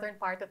northern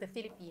part of the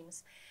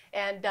Philippines.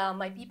 And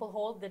my people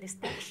hold the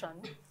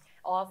distinction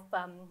of,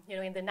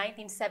 in the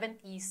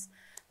 1970s,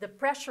 the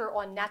pressure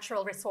on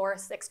natural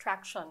resource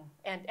extraction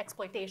and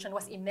exploitation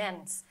was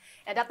immense.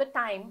 And at the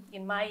time,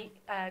 in my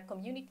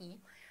community,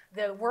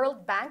 the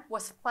World Bank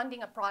was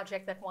funding a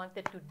project that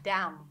wanted to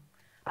dam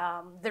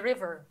the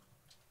river.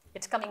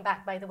 It's coming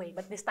back, by the way,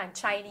 but this time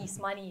Chinese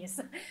money is.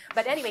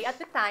 But anyway, at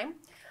the time,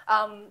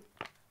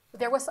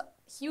 there was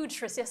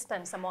huge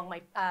resistance among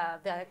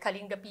the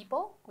Kalinga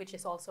people, which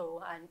is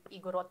also an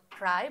Igorot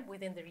tribe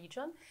within the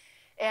region.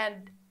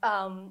 And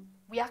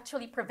we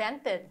actually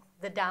prevented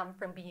the dam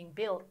from being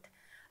built.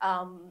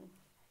 And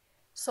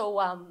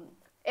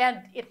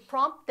it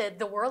prompted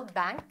the World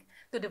Bank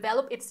to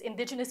develop its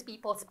indigenous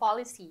peoples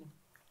policy.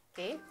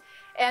 Okay?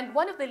 And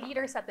one of the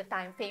leaders at the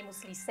time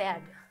famously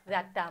said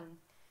that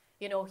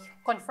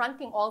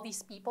confronting all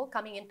these people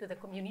coming into the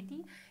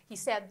community, he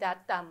said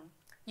that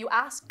you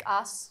ask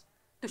us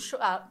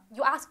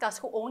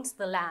who owns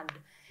the land,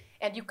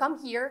 and you come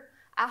here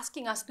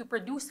asking us to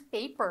produce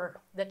paper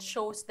that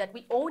shows that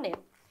we own it.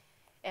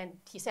 And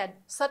he said,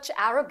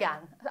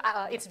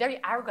 it's very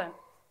arrogant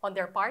on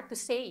their part to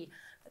say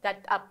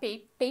that a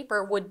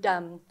paper would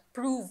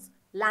prove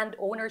land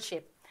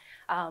ownership.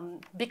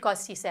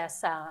 Because he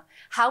says,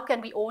 how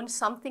can we own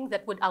something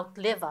that would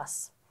outlive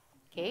us?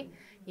 Okay?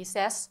 He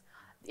says,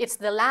 it's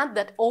the land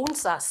that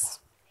owns us.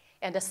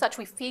 And as such,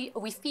 we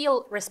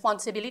feel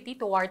responsibility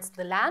towards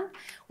the land.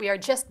 We are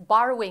just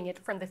borrowing it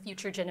from the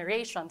future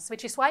generations,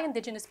 which is why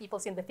Indigenous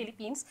peoples in the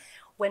Philippines,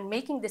 when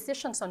making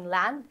decisions on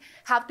land,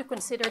 have to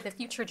consider the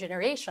future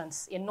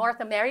generations. In North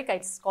America,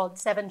 it's called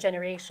 7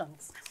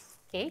 generations.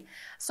 Okay?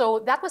 So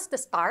that was the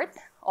start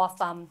of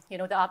the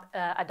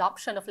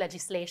adoption of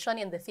legislation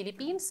in the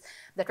Philippines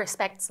that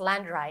respects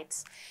land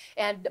rights.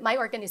 And my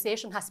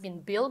organization has been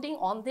building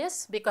on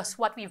this because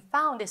what we've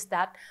found is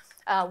that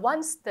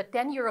once the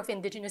tenure of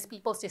Indigenous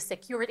peoples is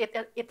secured,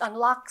 it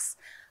unlocks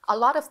a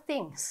lot of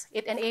things.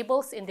 It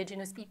enables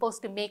Indigenous peoples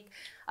to make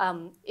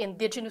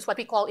what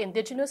we call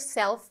Indigenous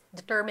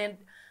self-determined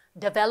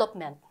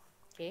development.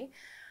 Okay?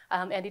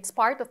 And it's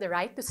part of the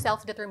right to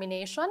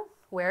self-determination,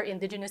 where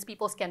Indigenous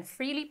peoples can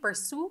freely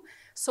pursue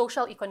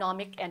social,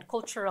 economic, and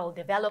cultural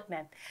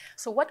development.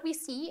 So what we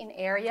see in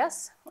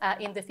areas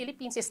in the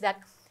Philippines is that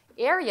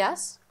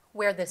areas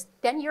where the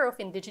tenure of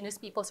Indigenous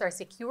peoples are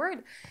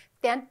secured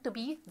tend to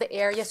be the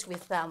areas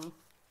with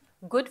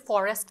good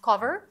forest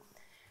cover,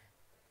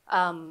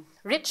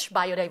 rich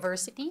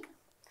biodiversity,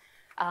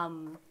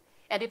 and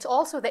it's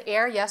also the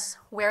areas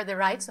where the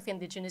rights of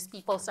Indigenous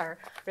peoples are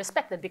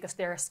respected because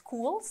there are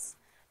schools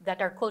that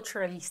are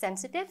culturally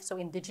sensitive, so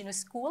Indigenous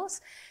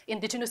schools.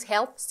 Indigenous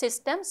health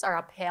systems are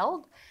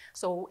upheld,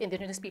 so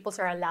Indigenous peoples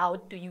are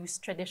allowed to use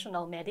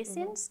traditional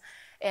medicines.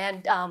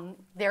 And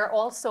there are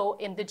also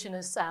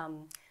Indigenous,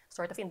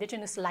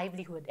 Indigenous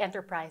livelihood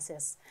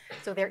enterprises.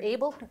 So they're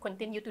able to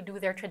continue to do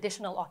their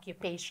traditional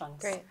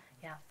occupations. Great.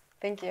 Yeah.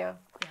 Thank you.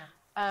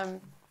 Yeah.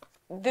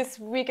 This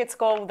week at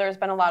Skoll, there's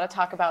been a lot of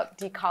talk about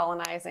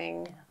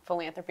decolonizing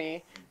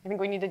philanthropy. I think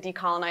we need to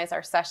decolonize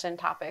our session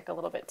topic a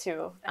little bit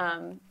too.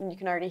 And you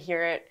can already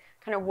hear it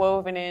kind of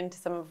woven into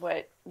some of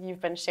what you've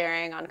been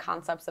sharing on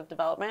concepts of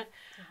development.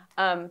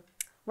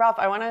 Ralph,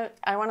 I want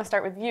to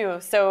start with you.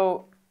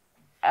 So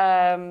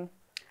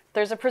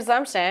there's a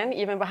presumption,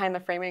 even behind the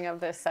framing of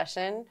this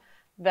session,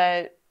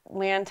 that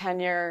land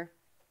tenure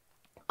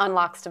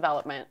unlocks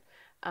development.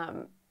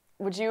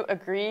 Would you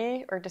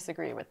agree or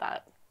disagree with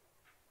that?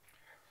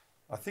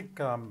 I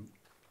think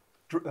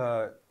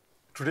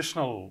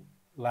traditional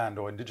land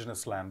or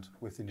Indigenous land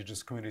with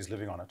Indigenous communities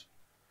living on it,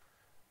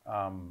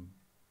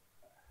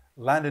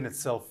 land in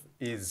itself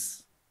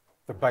is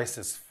the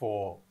basis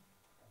for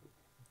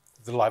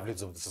the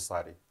livelihoods of the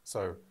society.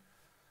 So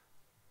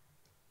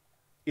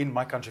in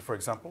my country, for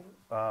example,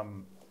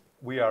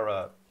 we're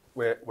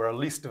a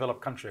least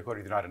developed country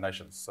according to the United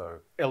Nations. So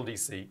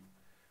LDC,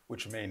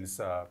 which means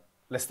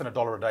less than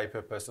 $1 a day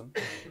per person.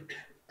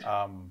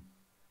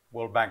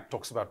 World Bank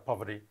talks about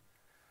poverty.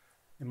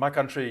 In my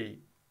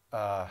country,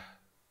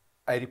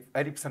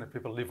 80% of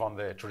people live on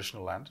their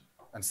traditional land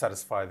and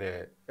satisfy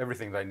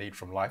everything they need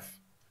from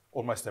life,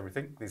 almost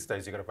everything. These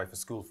days, you've got to pay for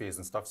school fees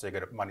and stuff, so you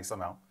get money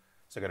somehow.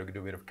 So you've got to do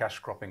a bit of cash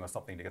cropping or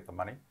something to get the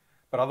money.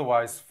 But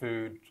otherwise,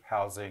 food,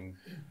 housing,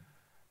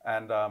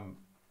 and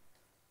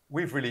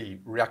we've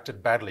really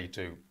reacted badly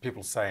to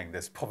people saying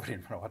there's poverty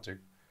in Vanuatu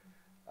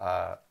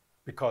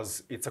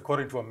because it's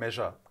according to a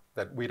measure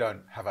that we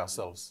don't have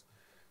ourselves.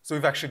 So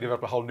we've actually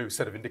developed a whole new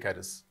set of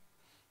indicators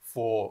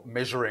for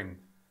measuring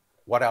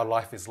what our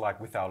life is like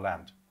with our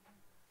land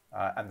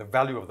and the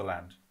value of the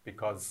land.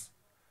 Because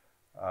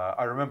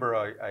I remember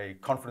a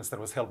conference that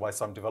was held by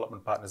some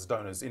development partners,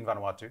 donors in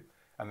Vanuatu,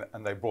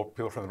 and they brought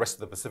people from the rest of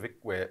the Pacific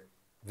where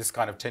this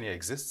kind of tenure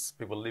exists.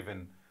 People live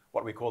in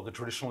what we call the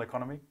traditional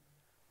economy,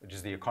 which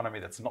is the economy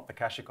that's not the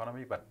cash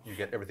economy, but you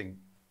get everything,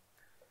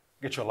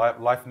 get your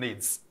life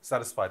needs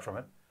satisfied from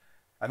it.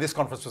 And this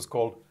conference was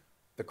called,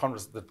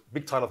 the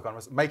big title of the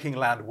conference, Making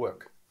Land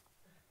Work.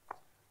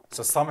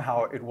 So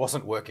somehow it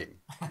wasn't working.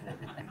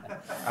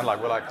 And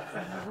we're like,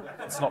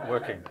 it's not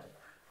working.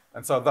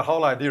 And so the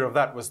whole idea of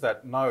that was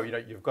that, no,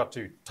 you've got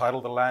to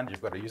title the land,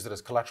 you've got to use it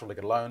as collateral to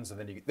get loans,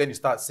 and then you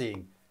start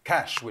seeing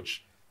cash,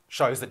 which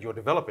shows that you're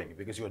developing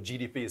because your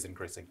GDP is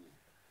increasing.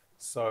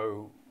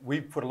 So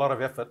we put a lot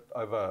of effort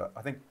over,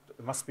 I think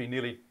it must be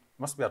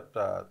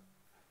about,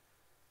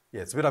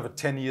 it's a bit over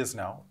 10 years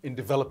now in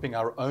developing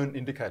our own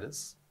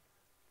indicators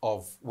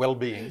of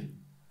well-being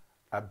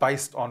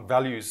based on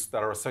values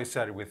that are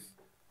associated with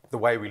the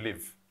way we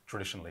live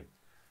traditionally.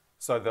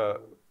 So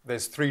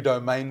there's 3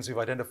 domains we've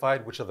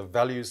identified, which are the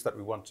values that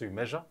we want to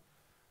measure.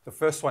 The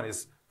first one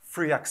is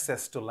free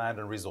access to land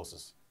and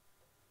resources.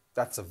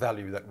 That's a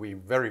value that we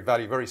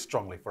value very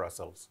strongly for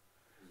ourselves.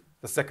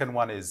 The second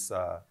one is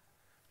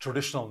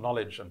traditional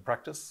knowledge and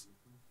practice,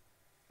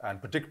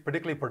 and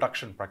particularly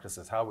production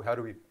practices. How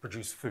do we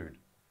produce food?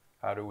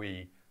 How do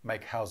we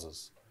make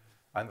houses.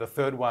 And the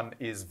third one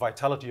is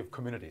vitality of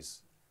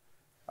communities.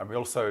 And we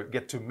also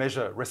get to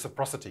measure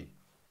reciprocity.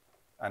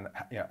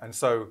 And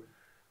so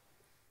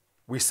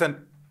we sent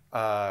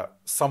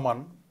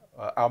someone,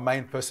 our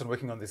main person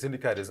working on these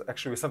indicators,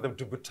 actually we sent them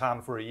to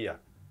Bhutan for a year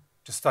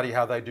to study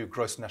how they do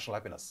gross national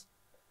happiness.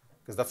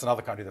 Because that's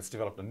another country that's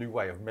developed a new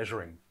way of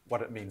measuring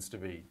what it means to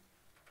be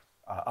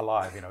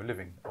alive,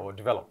 living, or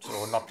developed,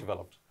 or not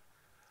developed.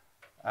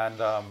 And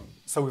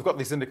so we've got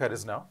these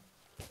indicators now.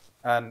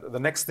 And the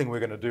next thing we're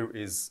going to do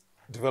is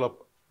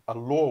develop a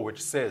law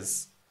which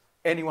says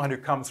anyone who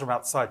comes from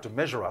outside to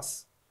measure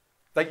us,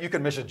 you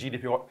can measure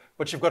GDP,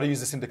 but you've got to use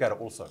this indicator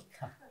also.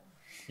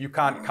 You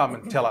can't come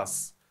and tell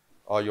us,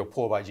 oh, you're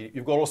poor by GDP.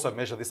 You've got to also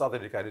measure this other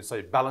indicator so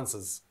it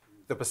balances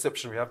the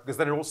perception we have, because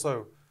then it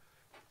also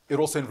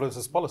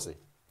influences policy.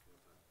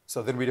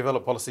 So then we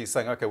develop policies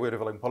saying, okay, we're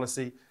developing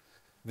policy.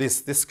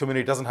 This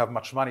community doesn't have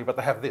much money, but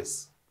they have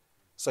this.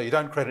 So you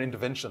don't create an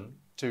intervention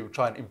to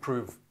try and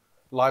improve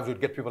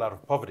livelihood, get people out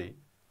of poverty,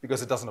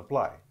 because it doesn't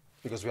apply,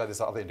 because we have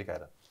this other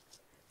indicator.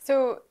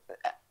 So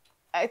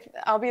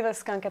I'll be the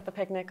skunk at the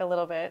picnic a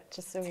little bit,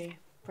 just so we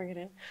bring it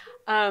in.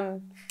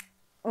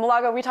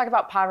 Mulago, we talk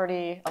about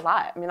poverty a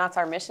lot. I mean, that's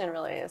our mission,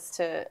 really, is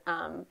to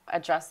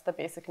address the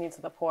basic needs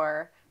of the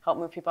poor, help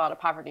move people out of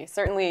poverty.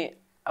 Certainly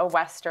a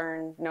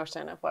Western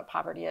notion of what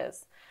poverty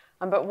is.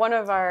 But one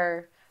of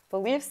our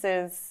beliefs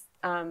is,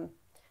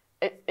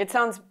 it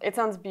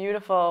sounds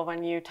beautiful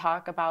when you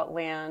talk about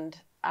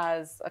land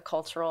as a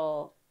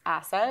cultural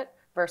asset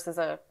versus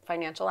a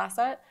financial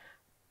asset,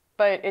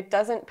 but it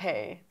doesn't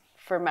pay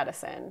for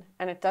medicine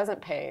and it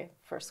doesn't pay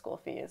for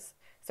school fees.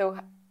 So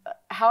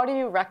how do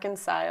you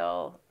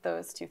reconcile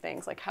those two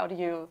things? Like,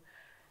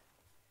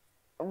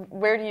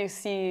 where do you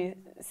see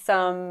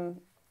some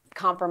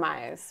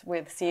compromise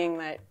with seeing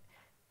that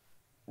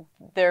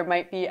there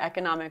might be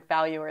economic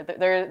value, or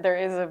there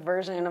is a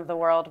version of the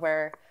world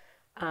where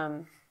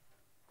a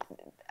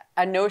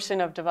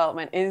notion of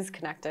development is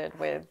connected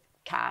with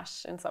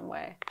cash in some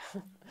way?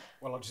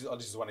 Well, I'll just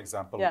use one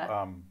example.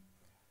 Yeah.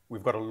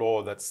 We've got a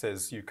law that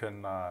says you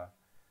can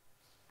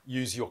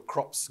use your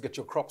crops, get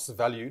your crops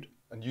valued,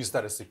 and use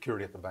that as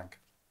security at the bank.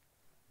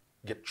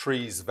 Get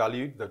trees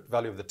valued, the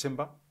value of the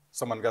timber.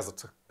 Someone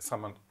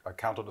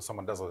accountant or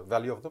someone does a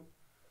value of them,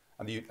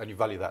 and you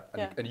value that,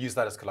 and use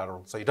that as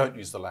collateral. So you don't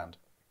use the land.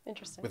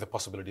 Interesting. With the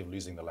possibility of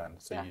losing the land.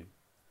 So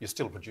you're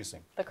still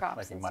producing. The crops.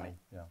 Making money.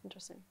 Yeah.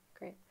 Interesting.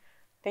 Great.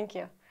 Thank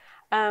you.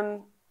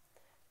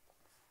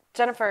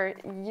 Jennifer,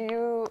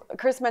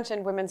 Chris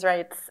mentioned women's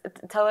rights.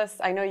 Tell us,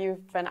 I know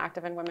you've been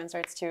active in women's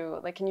rights too.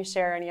 Like, can you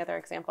share any other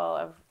example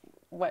of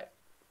what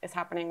is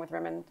happening with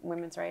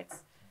women's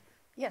rights?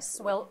 Yes,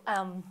 well,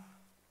 on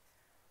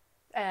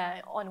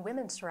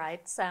women's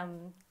rights,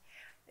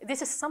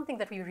 this is something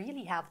that we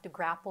really have to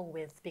grapple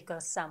with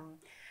because,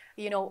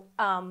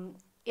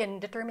 in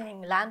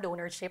determining land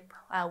ownership,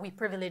 we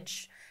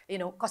privilege,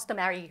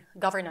 customary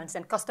governance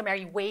and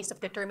customary ways of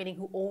determining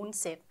who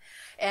owns it.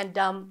 And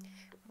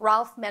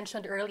Ralph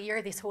mentioned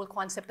earlier this whole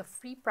concept of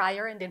free,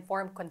 prior, and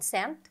informed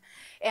consent.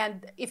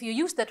 And if you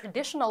use the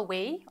traditional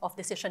way of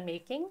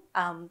decision-making,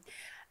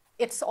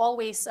 it's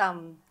always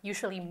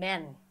usually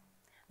men.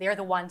 They're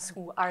the ones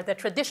who are the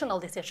traditional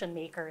decision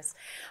makers.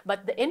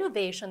 But the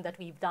innovation that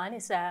we've done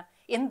is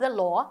in the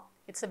law.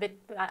 It's a bit,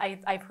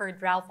 I've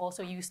heard Ralph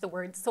also use the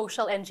word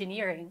social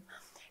engineering.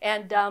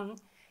 And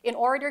in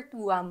order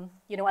to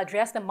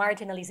address the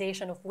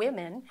marginalization of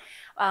women,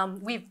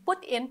 we've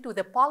put into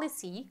the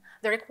policy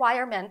the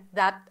requirement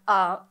that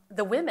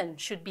the women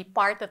should be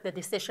part of the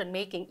decision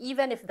making,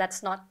 even if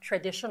that's not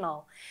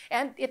traditional.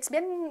 And it's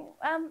been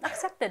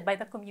accepted by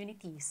the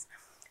communities.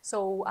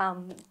 So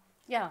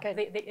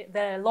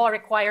the law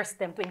requires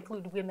them to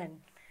include women.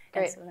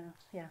 Great. So,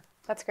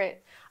 That's great.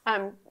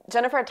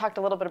 Jennifer had talked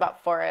a little bit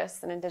about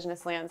forests and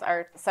indigenous lands.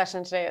 Our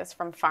session today is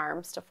from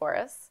farms to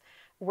forests.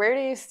 Where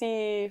do you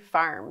see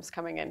farms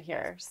coming in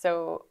here?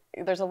 So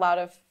there's a lot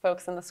of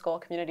folks in the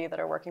Skoll community that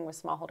are working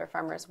with smallholder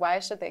farmers. Why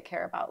should they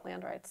care about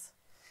land rights?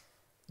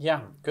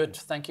 Yeah, good.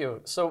 Thank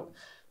you. So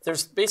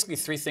there's basically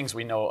three things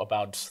we know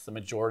about the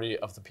majority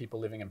of the people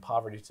living in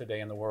poverty today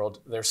in the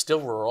world. They're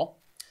still rural.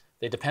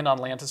 They depend on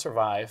land to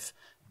survive,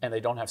 and they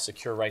don't have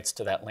secure rights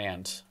to that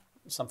land.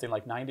 Something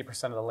like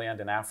 90% of the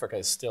land in Africa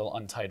is still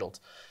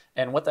untitled.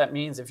 And what that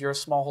means, if you're a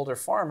smallholder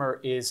farmer,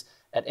 is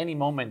at any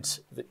moment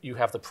that you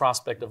have the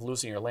prospect of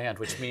losing your land,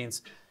 which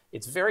means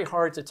it's very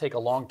hard to take a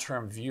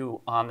long-term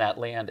view on that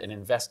land and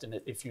invest in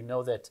it if you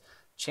know that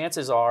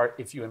chances are,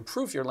 if you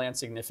improve your land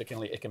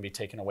significantly, it can be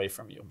taken away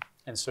from you.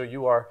 And so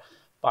you are,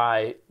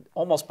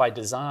 almost by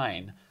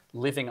design,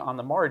 living on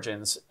the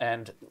margins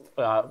and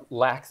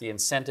lack the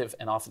incentive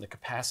and often the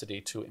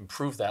capacity to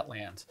improve that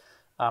land.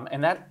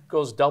 And that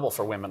goes double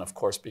for women, of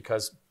course,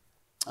 because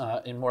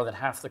in more than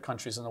half the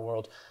countries in the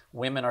world,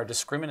 women are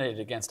discriminated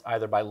against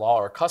either by law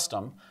or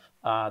custom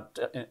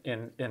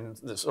in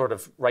the sort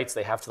of rights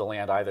they have to the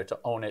land, either to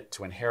own it,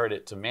 to inherit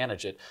it, to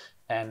manage it.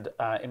 And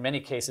in many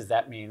cases,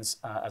 that means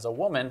as a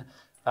woman,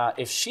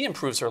 If she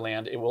improves her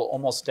land, it will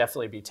almost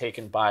definitely be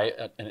taken by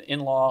an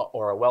in-law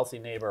or a wealthy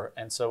neighbor.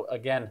 And so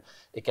again,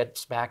 it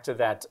gets back to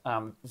that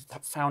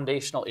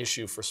foundational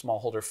issue for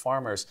smallholder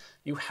farmers.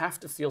 You have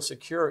to feel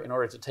secure in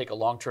order to take a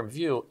long-term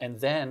view, and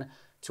then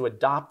to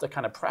adopt the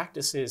kind of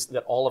practices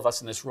that all of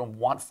us in this room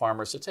want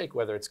farmers to take,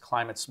 whether it's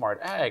climate smart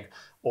ag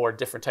or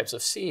different types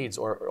of seeds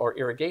or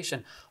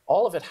irrigation.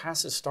 All of it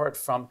has to start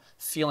from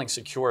feeling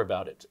secure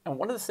about it. And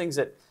one of the things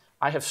that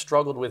I have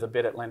struggled with a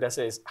bit at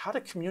Landesa is how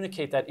to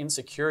communicate that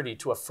insecurity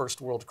to a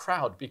first world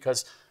crowd,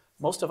 because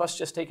most of us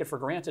just take it for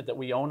granted that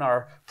we own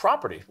our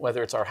property,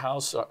 whether it's our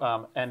house.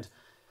 And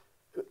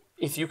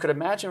if you could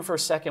imagine for a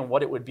second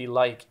what it would be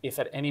like if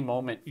at any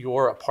moment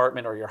your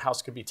apartment or your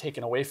house could be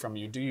taken away from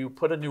you, do you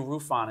put a new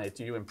roof on it?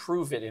 Do you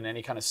improve it in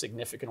any kind of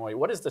significant way?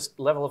 What is this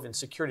level of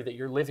insecurity that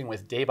you're living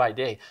with day by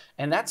day?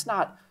 And that's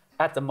not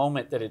at the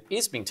moment that it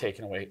is being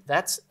taken away.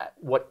 That's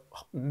what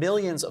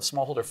millions of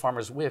smallholder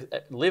farmers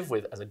live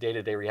with as a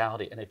day-to-day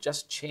reality, and it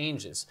just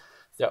changes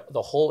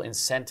the whole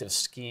incentive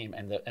scheme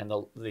and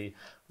the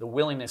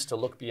willingness to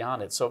look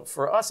beyond it. So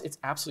for us, it's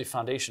absolutely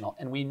foundational.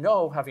 And we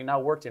know, having now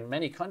worked in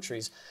many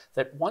countries,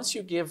 that once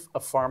you give a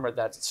farmer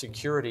that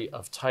security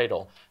of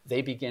title,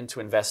 they begin to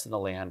invest in the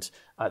land.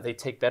 They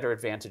take better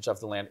advantage of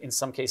the land. In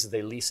some cases,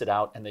 they lease it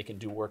out and they can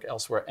do work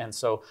elsewhere. And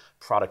so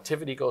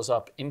productivity goes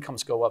up,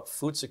 incomes go up,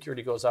 food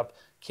security goes up,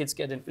 kids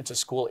get into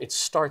school. It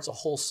starts a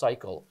whole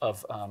cycle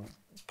of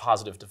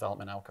positive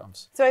development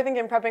outcomes. So I think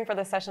in prepping for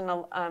this session,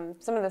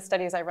 some of the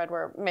studies I read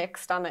were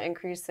mixed on the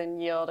increase in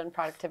yield and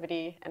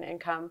productivity and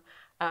income,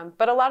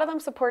 but a lot of them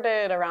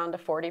supported around a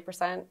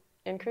 40%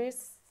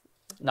 increase.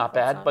 Not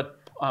bad, but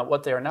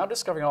what they are now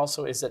discovering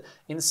also is that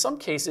in some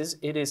cases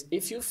it is,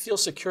 if you feel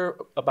secure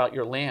about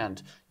your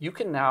land, you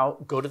can now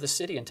go to the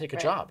city and take a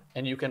job,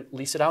 and you can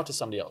lease it out to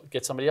somebody else,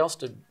 get somebody else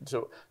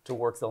to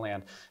work the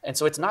land. And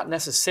so it's not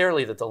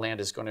necessarily that the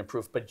land is going to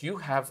improve, but you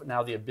have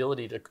now the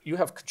ability to, you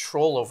have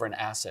control over an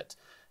asset,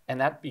 and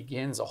that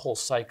begins a whole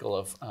cycle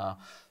of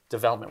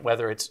development,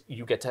 whether it's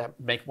you get to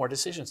make more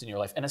decisions in your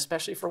life, and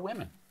especially for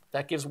women.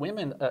 That gives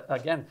women,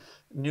 again,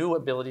 new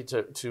ability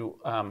to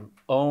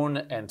own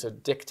and to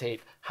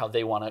dictate how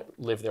they want to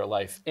live their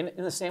life. In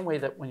the same way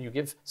that when you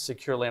give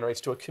secure land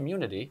rights to a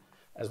community,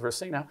 as we're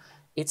saying now,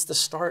 it's the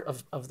start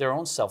of their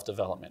own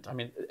self-development. I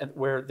mean,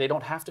 where they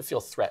don't have to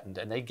feel threatened,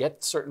 and they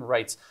get certain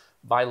rights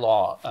by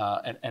law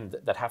and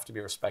that have to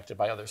be respected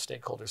by other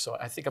stakeholders. So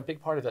I think a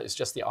big part of that is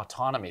just the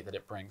autonomy that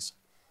it brings.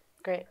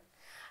 Great.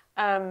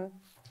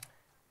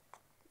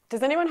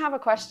 Does anyone have a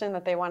question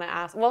that they want to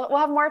ask? We'll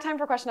have more time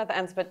for questions at the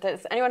end, but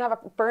does anyone have a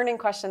burning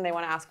question they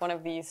want to ask one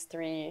of these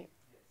three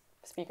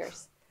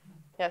speakers?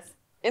 Yes,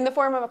 in the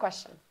form of a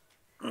question,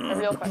 a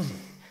real question.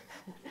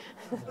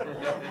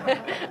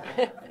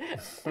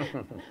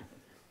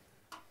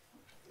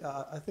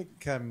 I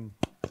think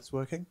it's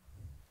working.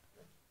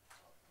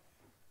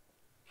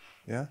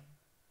 Yeah?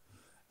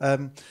 I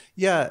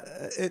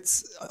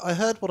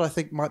heard what I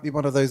think might be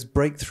one of those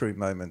breakthrough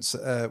moments,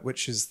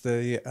 which is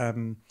the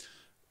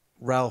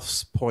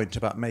Ralph's point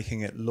about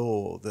making it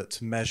law that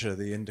to measure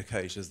the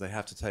indicators, they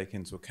have to take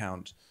into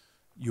account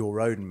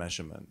your own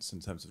measurements in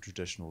terms of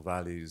traditional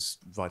values,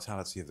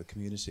 vitality of the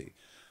community.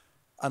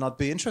 And I'd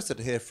be interested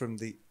to hear from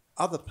the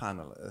other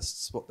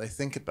panelists what they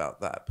think about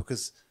that,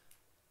 because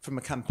from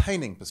a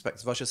campaigning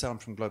perspective, I should say I'm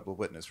from Global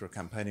Witness, we're a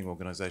campaigning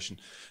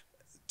organization,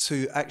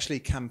 to actually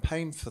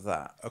campaign for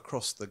that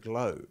across the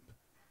globe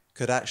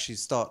could actually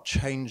start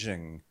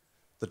changing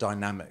the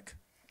dynamic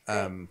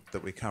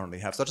that we currently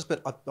have. So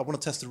I want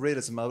to test the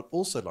realism. I would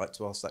also like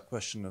to ask that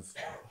question of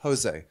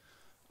Jose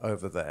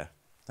over there.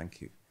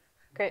 Thank you.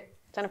 Great.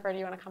 Jennifer, do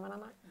you want to comment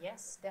on that?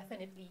 Yes,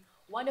 definitely.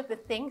 One of the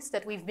things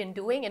that we've been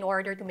doing in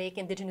order to make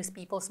Indigenous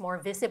peoples more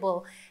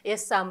visible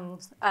is some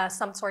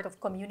sort of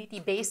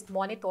community-based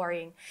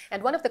monitoring.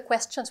 And one of the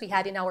questions we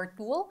had in our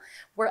tool,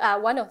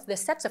 one of the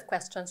sets of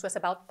questions was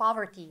about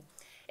poverty.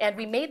 And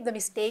we made the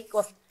mistake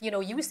of,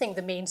 using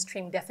the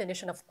mainstream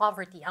definition of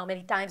poverty. How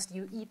many times do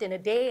you eat in a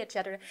day,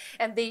 etc.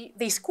 And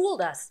they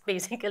schooled us,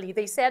 basically.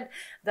 They said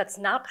that's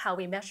not how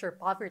we measure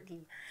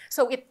poverty.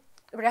 So it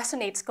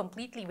resonates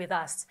completely with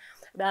us.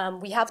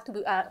 We have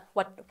to,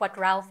 what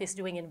Ralph is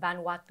doing in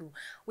Vanuatu,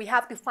 we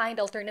have to find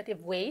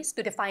alternative ways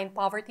to define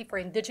poverty for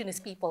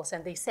Indigenous peoples.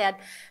 And they said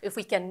if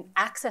we can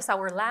access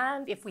our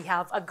land, if we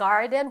have a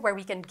garden where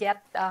we can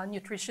get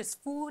nutritious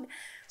food.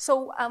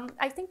 So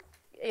I think,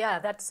 yeah,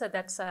 that's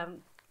a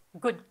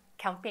good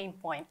campaign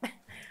point.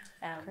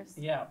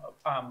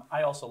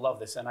 I also love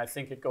this, and I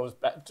think it goes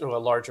back to a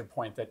larger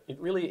point that it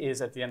really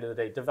is, at the end of the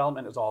day,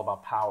 development is all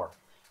about power.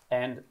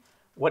 And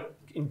what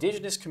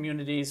Indigenous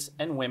communities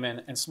and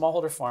women and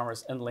smallholder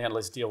farmers and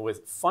landlords deal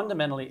with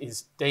fundamentally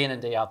is day in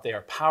and day out, they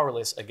are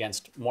powerless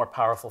against more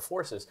powerful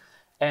forces.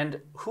 And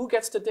who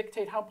gets to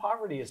dictate how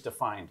poverty is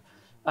defined?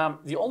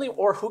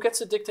 Or who gets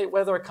to dictate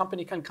whether a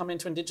company can come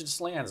into Indigenous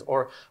lands,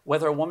 or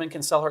whether a woman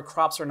can sell her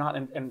crops or not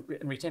and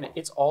retain it?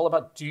 It's all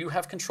about, do you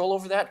have control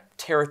over that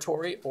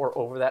territory or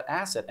over that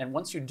asset? And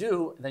once you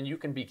do, then you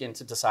can begin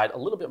to decide a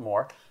little bit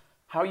more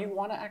how you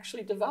want to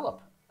actually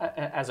develop.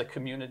 as a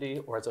community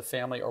or as a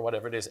family or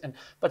whatever it is.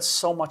 But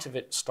so much of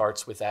it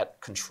starts with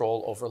that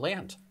control over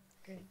land.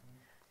 Great.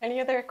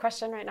 Any other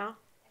question right now?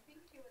 I think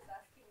he was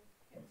asking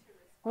him to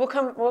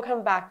respond. We'll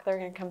come back. They're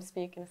going to come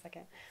speak in a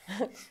second.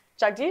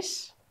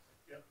 Jagdish?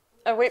 Yeah.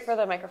 Oh, wait for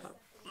the microphone.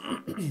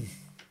 It's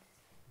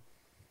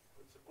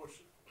a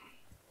question.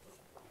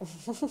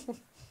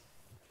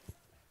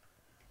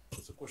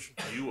 It's a question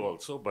for you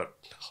also, but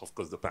of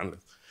course the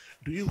panelists.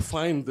 Do you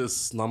find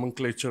this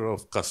nomenclature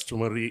of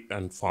customary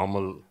and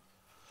formal,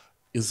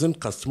 isn't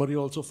customary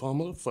also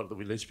formal for the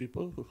village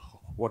people?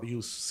 What do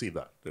you see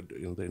that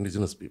in the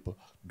indigenous people?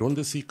 Don't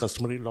they see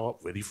customary law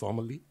very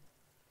formally?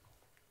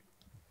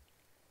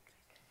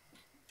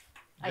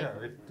 Yeah,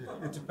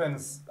 it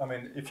depends. I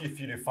mean, if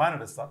you define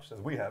it as such, as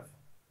we have,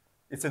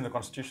 it's in the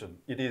Constitution.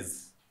 It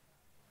is.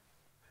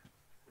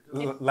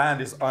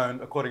 Land is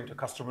owned according to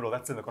customary law.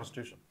 That's in the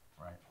Constitution.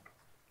 Right.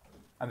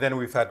 And then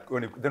we've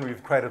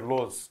created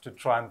laws to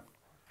try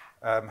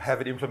and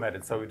have it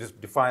implemented. So we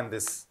just define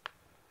this.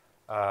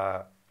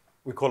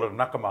 We call it a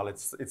nakamal.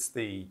 It's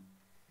the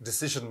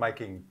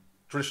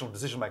traditional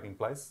decision-making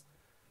place,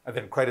 and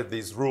then created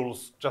these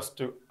rules just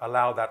to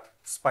allow that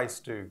space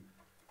to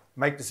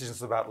make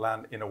decisions about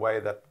land in a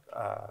way that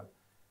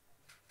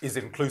is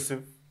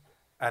inclusive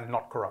and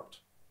not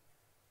corrupt.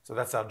 So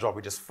that's our job.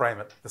 We just frame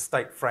it. The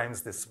state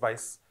frames this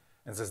space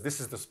and says, this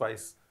is the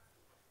space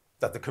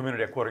that the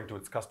community, according to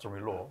its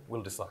customary law,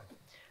 will decide.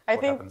 I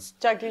think,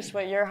 Jagdish,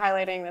 what you're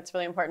highlighting that's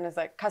really important is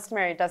that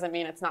customary doesn't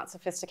mean it's not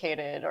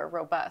sophisticated or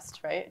robust,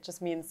 right? It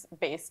just means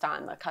based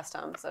on the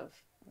customs of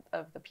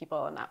the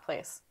people in that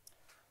place.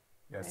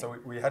 Yeah, right. So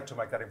we had to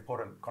make that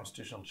important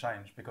constitutional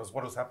change, because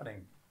what was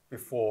happening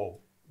before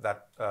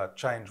that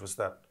change was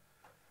that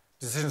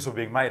decisions were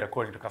being made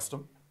according to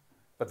custom,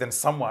 but then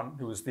someone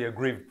who was the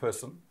aggrieved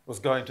person was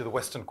going to the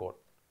Western court,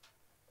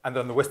 and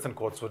then the Western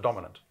courts were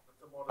dominant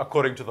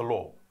according to the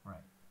law. Right.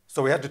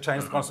 So we had to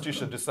change the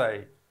constitution to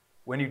say,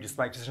 when you just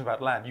make decisions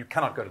about land, you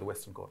cannot go to the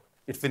Western court.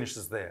 It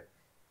finishes there.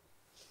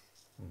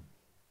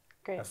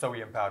 Great. And so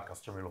we empowered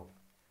customary law.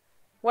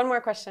 One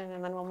more question,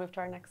 and then we'll move to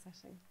our next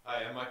session.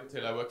 Hi, I'm Michael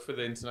Taylor. I work for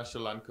the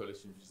International Land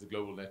Coalition, which is a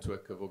global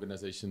network of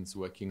organizations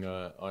working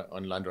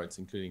on land rights,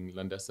 including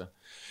Landesa.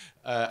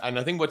 And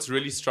I think what's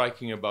really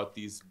striking about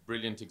these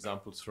brilliant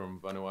examples from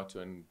Vanuatu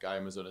and Gaia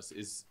Amazonas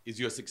is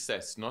your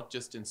success, not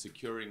just in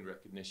securing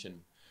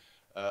recognition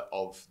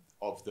of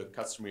the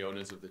customary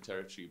owners of the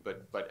territory,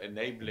 but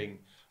enabling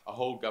a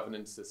whole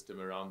governance system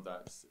around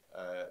that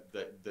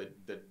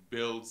that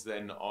builds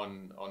then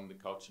on the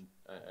culture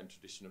and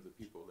tradition of the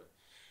people there.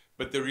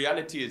 But the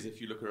reality is, if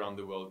you look around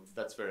the world,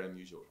 that's very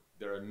unusual.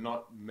 There are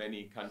not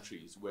many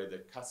countries where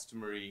the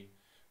customary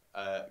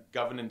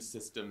governance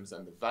systems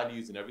and the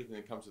values and everything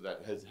that comes with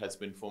that has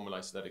been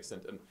formalized to that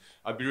extent. And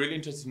I'd be really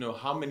interested to know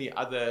how many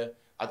other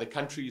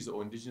countries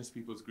or indigenous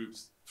peoples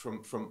groups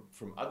from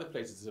other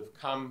places have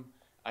come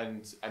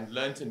and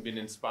learned and been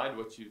inspired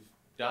what you've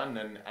done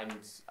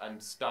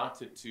and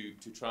started to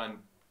try and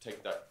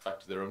take that back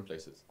to their own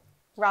places.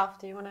 Ralph,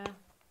 do you want to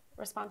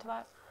respond to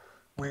that?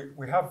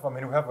 We have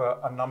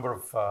a number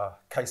of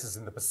cases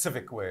in the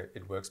Pacific where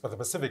it works, but the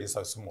Pacific is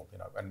so small,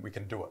 and we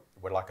can do it.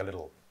 We're like a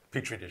little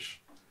petri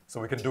dish,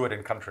 so we can do it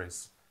in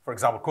countries. For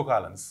example, Cook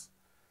Islands,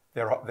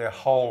 their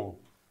whole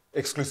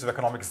exclusive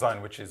economic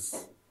zone, which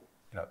is,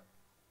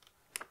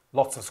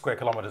 lots of square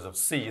kilometers of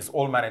sea, is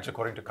all managed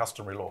according to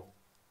customary law.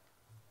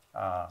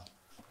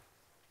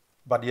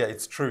 But yeah,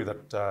 it's true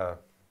that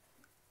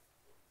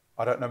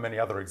I don't know many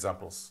other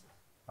examples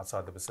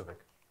outside the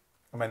Pacific.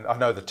 I mean, I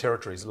know the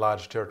territories,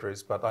 large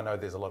territories, but I know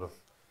there's a lot of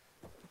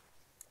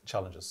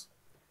challenges.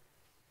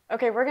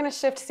 Okay, we're going to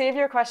shift. Save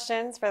your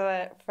questions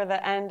for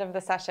the end of the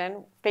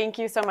session. Thank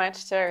you so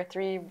much to our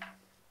three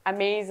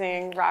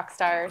amazing rock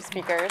star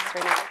speakers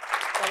right now.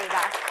 They'll be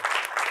back.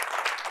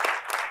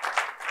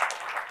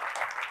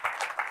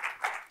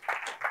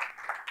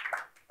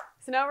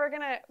 So now we're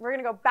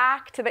gonna go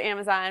back to the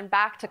Amazon,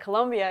 back to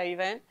Colombia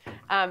even,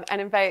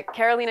 and invite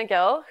Carolina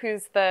Gil,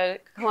 who's the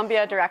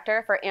Colombia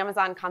director for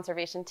Amazon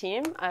Conservation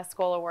Team, a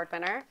Skoll Award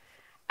winner,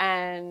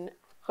 and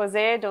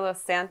Jose de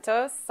los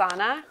Santos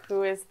Sauna,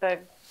 who is the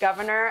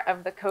governor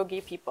of the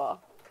Kogui people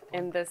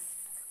in the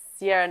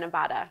Sierra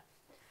Nevada.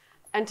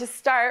 And to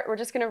start, we're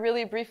just gonna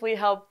really briefly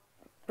help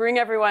bring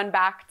everyone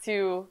back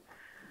to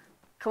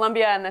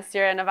Colombia and the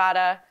Sierra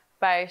Nevada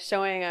by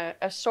showing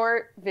a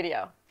short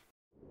video.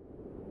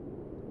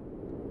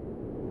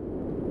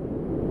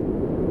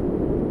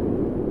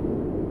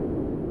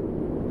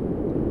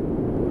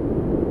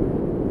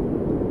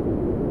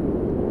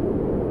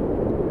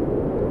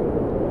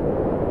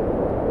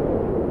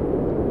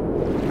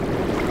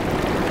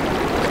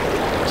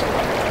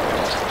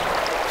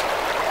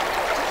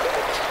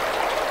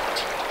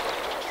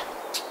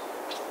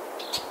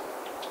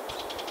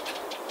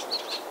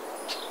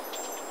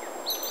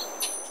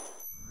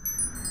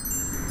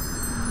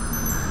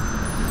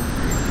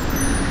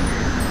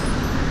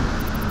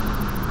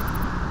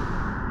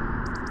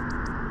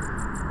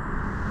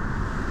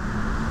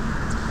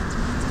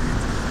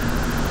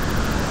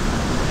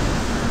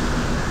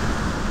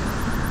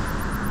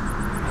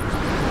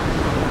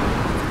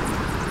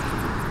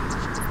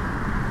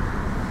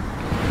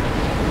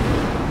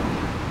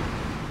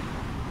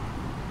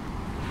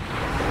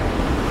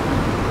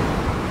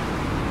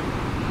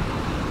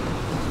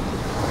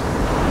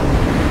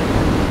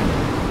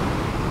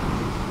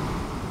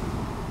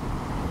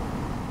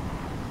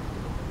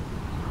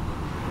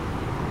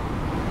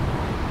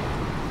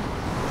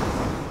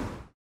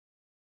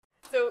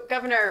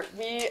 Governor,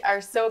 we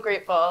are so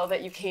grateful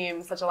that you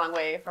came such a long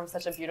way from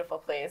such a beautiful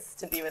place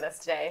to be with us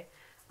today.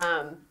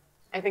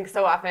 I think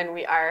so often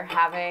we are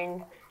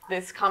having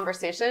this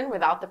conversation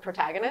without the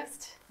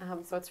protagonist,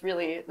 so it's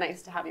really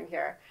nice to have you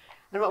here.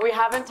 And what we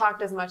haven't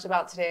talked as much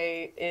about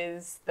today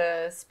is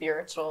the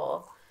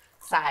spiritual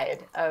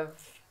side of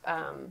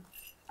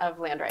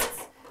land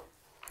rights.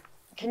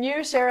 Can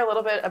you share a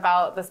little bit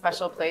about the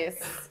special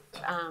place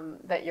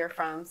that you're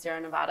from, Sierra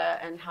Nevada,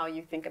 and how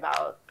you think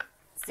about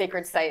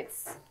sacred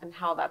sites and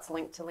how that's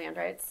linked to land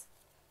rights?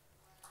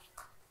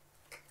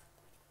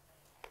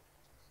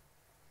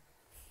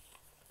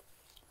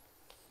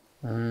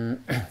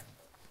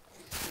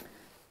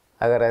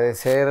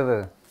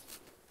 Agradecer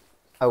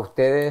a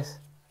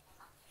ustedes,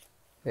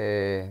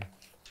 a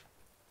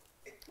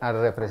la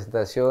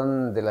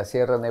representación de la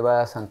Sierra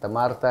Nevada Santa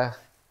Marta,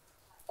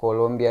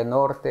 Colombia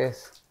Norte.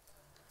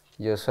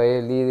 Yo soy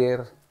el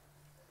líder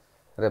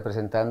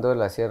representando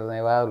la Sierra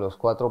Nevada, los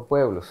 4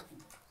 pueblos.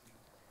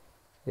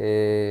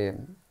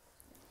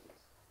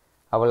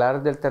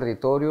 Hablar del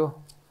territorio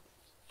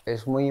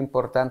es muy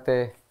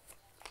importante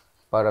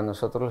para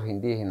nosotros los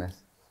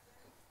indígenas.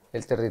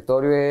 El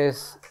territorio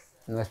es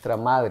nuestra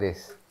madre.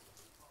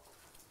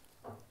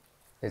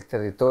 El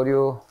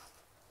territorio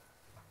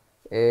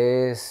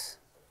esa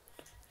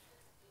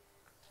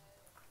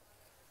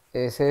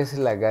es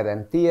la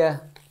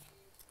garantía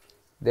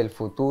del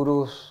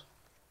futuro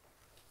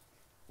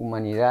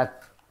humanidad.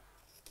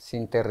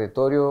 Sin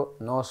territorio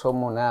no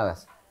somos nada.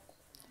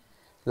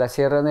 La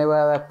Sierra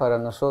Nevada para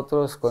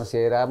nosotros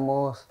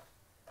consideramos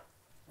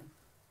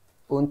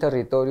un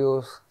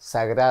territorio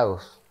sagrado,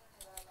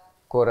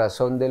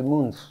 corazón del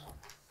mundo.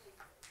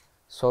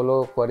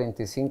 Solo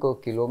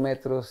 45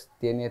 kilómetros,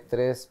 tiene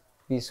 3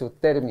 pisos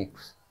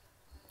térmicos,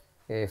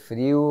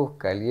 fríos,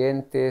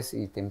 calientes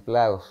y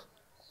templados.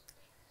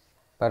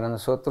 Para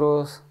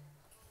nosotros,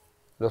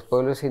 los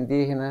pueblos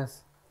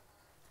indígenas,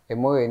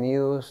 hemos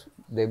venido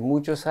de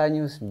muchos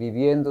años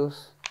viviendo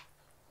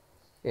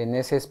en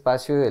ese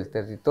espacio del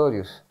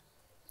territorio.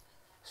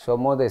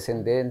 Somos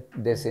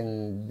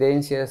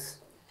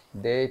descendencias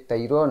de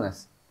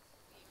taironas.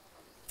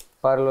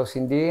 Para los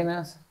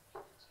indígenas,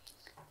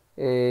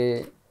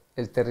 el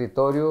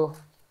territorio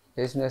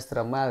es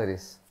nuestra madre.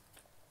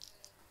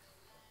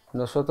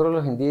 Nosotros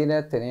los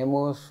indígenas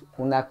tenemos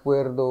un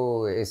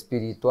acuerdo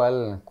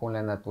espiritual con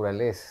la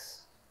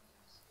naturaleza.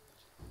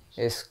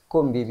 Es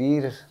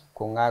convivir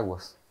con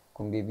aguas,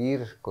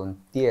 convivir con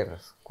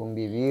tierras,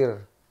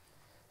 convivir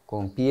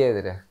con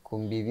piedra,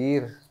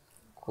 convivir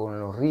con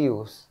los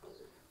ríos,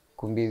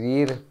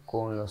 convivir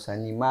con los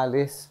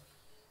animales.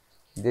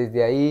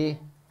 Desde ahí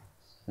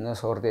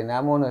nos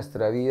ordenamos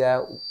nuestra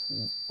vida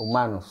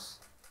humanos.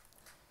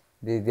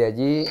 Desde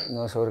allí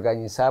nos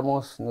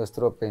organizamos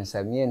nuestros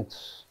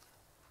pensamientos.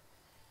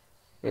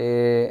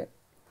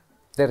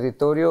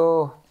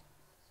 Territorio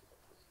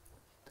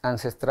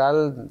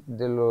ancestral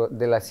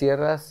de las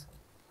sierras,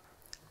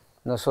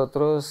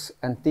 nosotros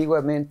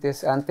antiguamente,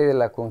 antes de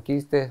las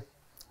conquistas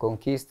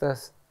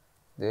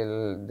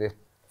de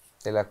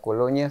las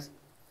colonias,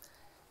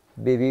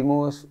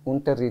 vivimos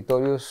un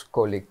territorios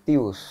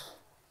colectivos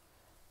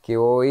que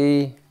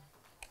hoy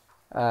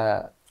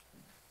a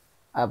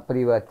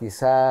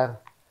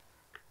privatizar,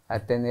 a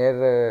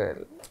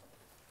tener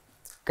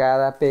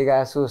cada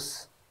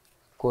Pegasus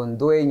con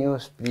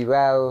dueños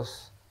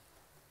privados,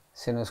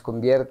 se nos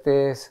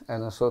convierte a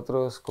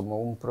nosotros como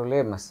un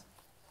problema.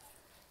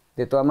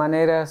 De todas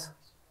maneras,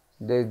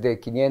 desde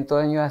 500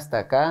 años hasta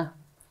acá,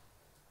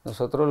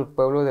 nosotros el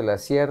pueblo de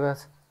las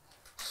sierras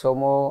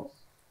somos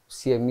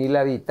 100.000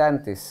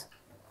 habitantes.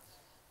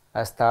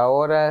 Hasta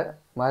ahora,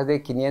 más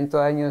de 500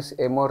 años,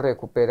 hemos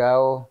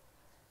recuperado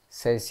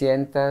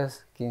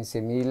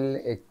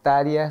 615.000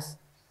 hectáreas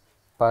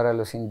para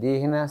los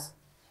indígenas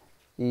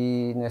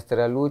y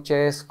nuestra lucha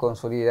es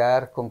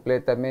consolidar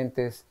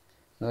completamente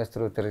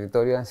nuestro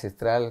territorio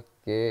ancestral,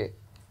 que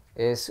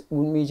es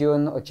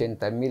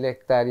 1.080.000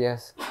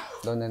 hectáreas,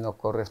 donde nos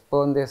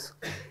corresponde,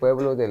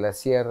 pueblo de las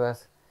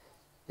sierras,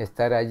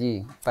 estar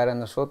allí. Para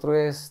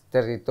nosotros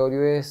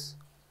territorio es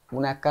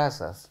una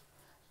casa,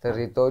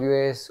 territorio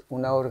es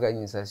una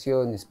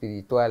organización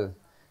espiritual,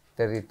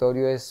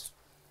 territorio es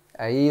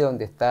ahí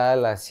donde está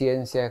la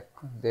ciencia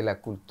de las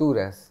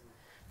culturas,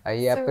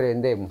 ahí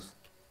aprendemos.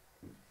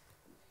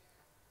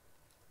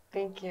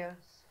 Thank you.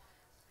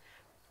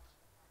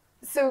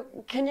 So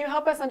can you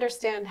help us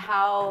understand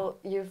how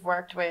you've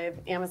worked with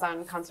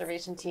Amazon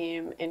Conservation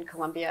Team in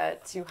Colombia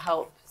to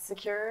help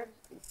secure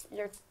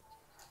your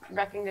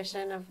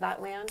recognition of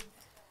that land?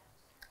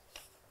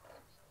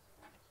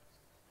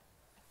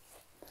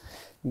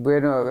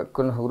 Bueno,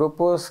 con los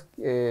grupos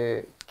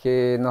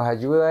que nos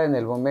ayudan en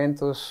el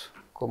momento,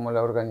 como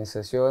la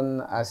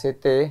organización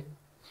ACT,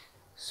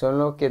 son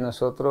lo que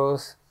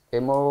nosotros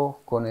hemos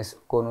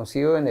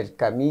conocido en el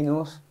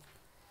camino.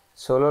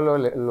 Solo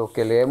lo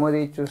que le hemos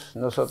dicho,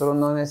 nosotros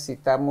no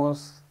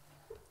necesitamos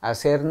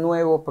hacer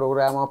nuevo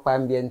programa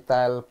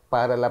ambiental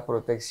para la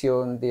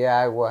protección de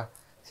agua,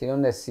 sino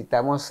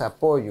necesitamos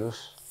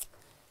apoyos,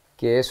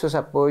 que esos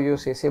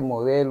apoyos, esos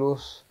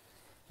modelos,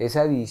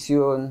 esa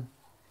visión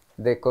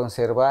de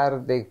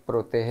conservar, de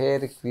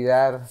proteger,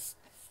 cuidar,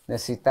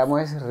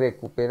 necesitamos es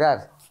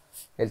recuperar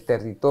el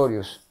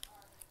territorio.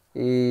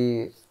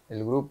 Y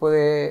el grupo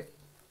de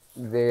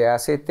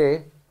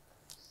ACT,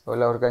 o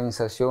la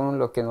organización,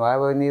 lo que nos ha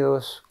venido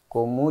es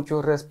con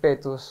muchos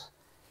respetos,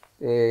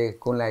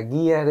 con la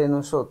guía de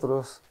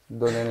nosotros,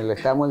 donde le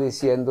estamos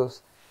diciendo,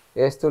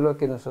 esto es lo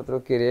que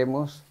nosotros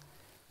queremos.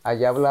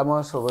 Allá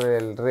hablamos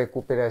sobre la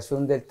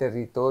recuperación del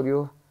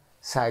territorio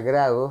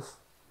sagrados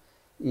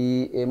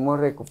y hemos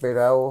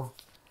recuperado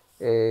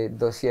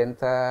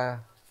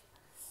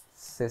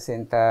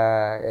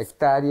 260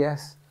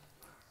 hectáreas,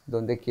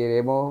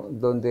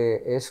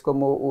 donde es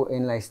como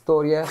en la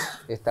historia,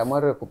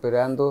 estamos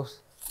recuperando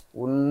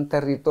un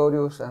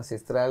territorio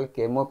ancestral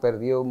que hemos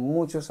perdido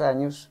muchos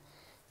años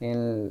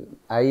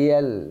ahí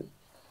a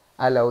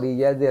la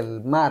orilla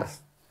del mar,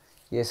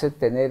 y ese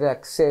tener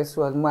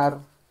acceso al mar,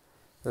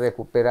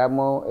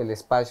 recuperamos el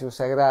espacio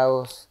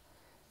sagrado,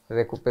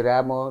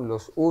 recuperamos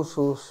los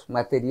usos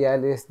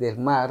materiales del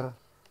mar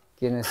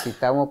que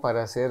necesitamos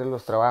para hacer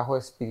los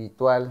trabajos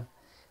espirituales,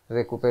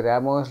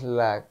 recuperamos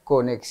la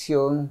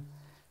conexión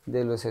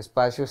de los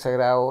espacios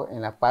sagrados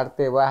en la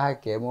parte baja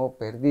que hemos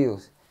perdido.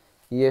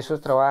 Y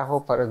esos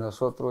trabajos para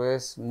nosotros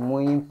es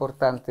muy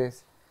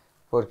importantes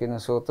porque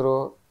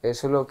eso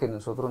es lo que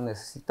nosotros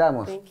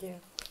necesitamos. Thank you.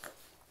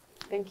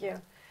 Thank you.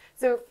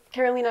 So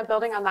Carolina,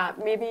 building on that,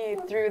 maybe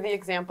through the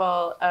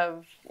example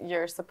of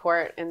your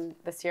support in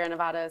the Sierra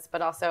Nevadas,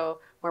 but also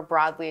more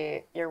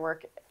broadly, your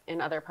work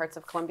in other parts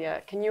of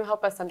Colombia, can you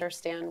help us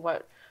understand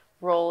what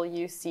role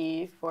you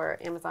see for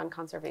Amazon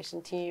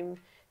Conservation Team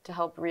to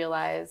help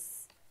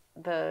realize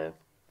the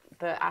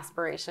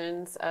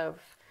aspirations of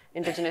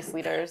Indigenous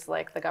leaders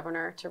like the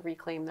governor to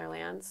reclaim their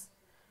lands?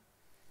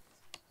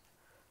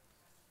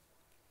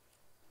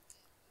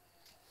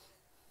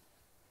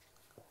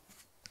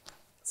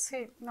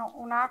 Sí, no,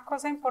 una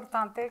cosa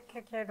importante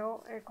que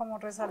quiero como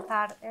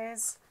resaltar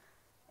es,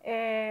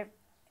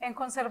 en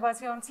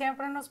conservación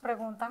siempre nos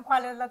preguntan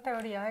cuál es la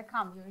teoría de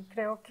cambio, y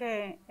creo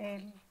que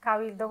el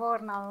Cabildo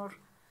Gobernador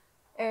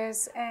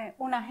es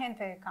un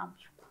agente de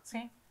cambio,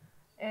 ¿sí?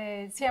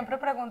 Siempre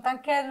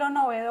preguntan qué es lo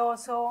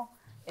novedoso,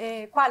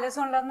 cuáles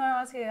son las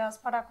nuevas ideas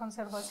para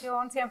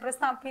conservación, siempre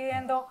están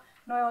pidiendo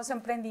nuevos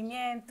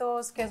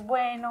emprendimientos, qué es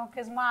bueno, qué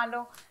es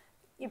malo,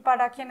 y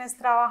para quienes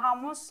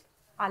trabajamos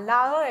al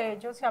lado de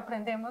ellos y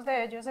aprendemos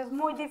de ellos, es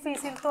muy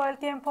difícil todo el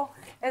tiempo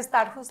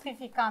estar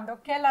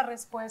justificando que la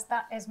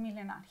respuesta es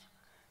milenaria.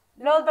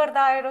 Los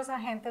verdaderos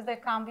agentes de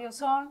cambio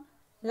son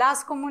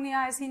las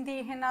comunidades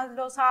indígenas,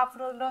 los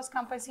afros, los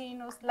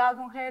campesinos, las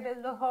mujeres,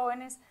 los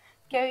jóvenes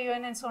que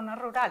viven en zonas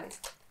rurales.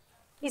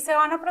 Y se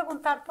van a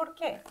preguntar por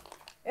qué.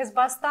 Es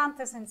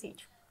bastante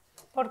sencillo,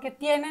 porque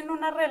tienen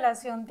una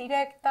relación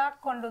directa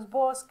con los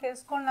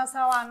bosques, con las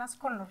sabanas,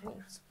 con los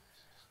ríos,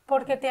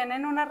 porque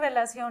tienen una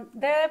relación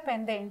de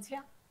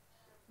dependencia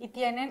y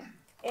tienen,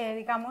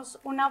 digamos,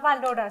 una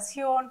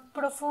valoración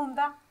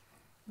profunda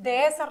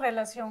de esa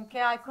relación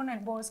que hay con el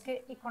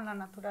bosque y con la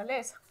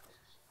naturaleza.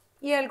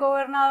 Y el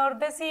gobernador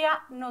decía,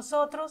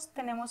 nosotros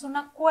tenemos un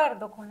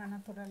acuerdo con la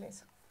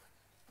naturaleza,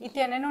 y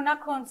tienen una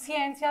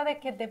conciencia de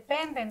que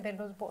dependen de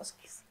los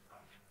bosques.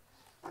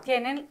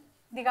 Tienen,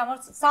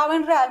 digamos,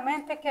 saben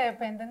realmente que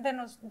dependen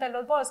de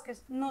los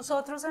bosques.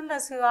 Nosotros en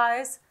las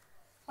ciudades,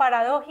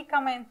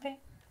 paradójicamente,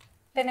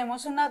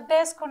 tenemos una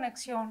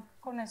desconexión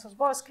con esos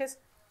bosques.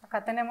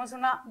 Acá tenemos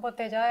una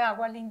botella de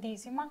agua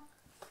lindísima.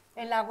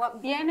 El agua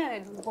viene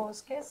de los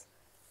bosques.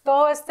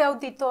 Todo este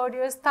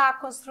auditorio está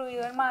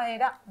construido en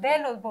madera de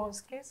los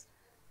bosques,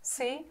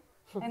 ¿sí?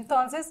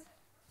 Entonces,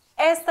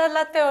 esta es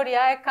la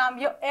teoría de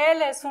cambio.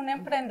 Él es un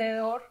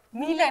emprendedor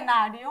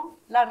milenario.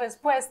 La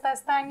respuesta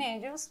está en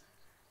ellos.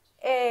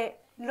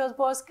 Los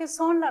bosques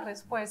son la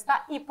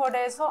respuesta, y por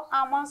eso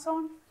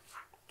Amazon,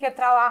 que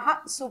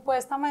trabaja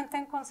supuestamente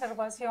en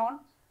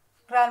conservación,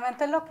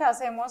 realmente lo que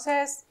hacemos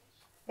es,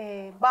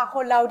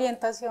 bajo la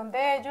orientación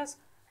de ellos,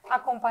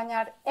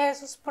 acompañar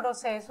esos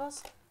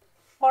procesos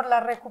por la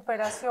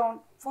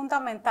recuperación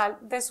fundamental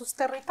de sus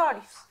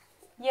territorios.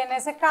 Y en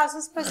ese caso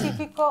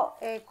específico,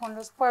 con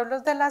los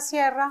pueblos de la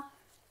sierra,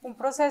 un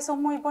proceso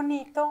muy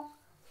bonito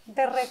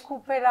de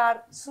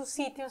recuperar sus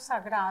sitios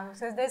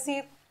sagrados, es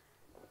decir,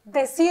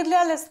 decirle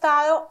al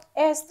Estado,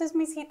 este es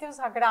mi sitio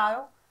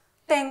sagrado,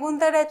 tengo un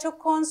derecho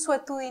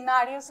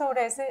consuetudinario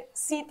sobre ese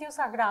sitio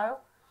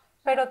sagrado,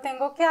 pero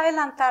tengo que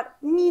adelantar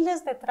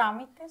miles de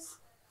trámites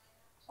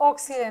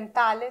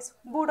occidentales,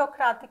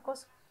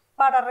 burocráticos,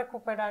 para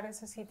recuperar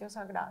ese sitio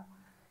sagrado.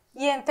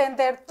 Y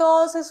entender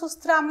todos esos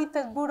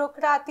trámites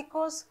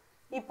burocráticos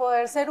y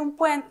poder ser un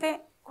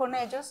puente con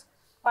ellos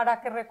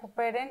para que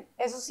recuperen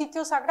esos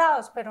sitios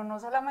sagrados, pero no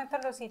solamente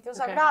los sitios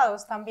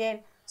sagrados,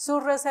 también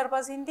sus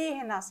reservas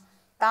indígenas,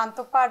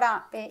 tanto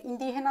para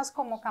indígenas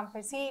como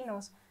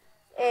campesinos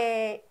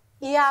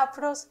y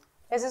afros.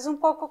 Ese es un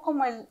poco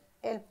como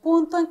el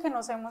punto en que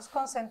nos hemos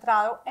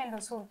concentrado en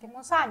los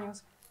últimos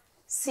años.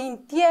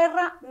 Sin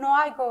tierra no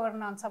hay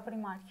gobernanza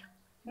primaria.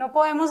 No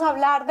podemos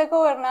hablar de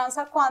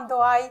gobernanza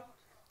cuando hay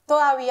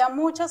todavía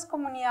muchas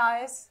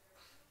comunidades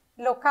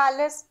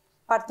locales,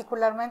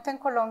 particularmente en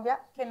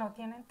Colombia, que no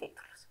tienen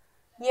títulos.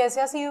 Y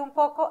ese ha sido un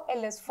poco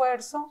el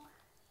esfuerzo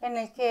en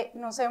el que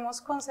nos hemos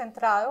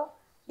concentrado,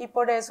 y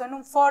por eso en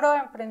un foro de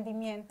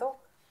emprendimiento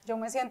yo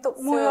me siento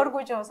muy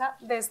orgullosa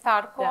de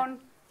estar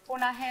con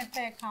un agente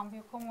de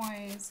cambio como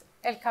es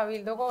el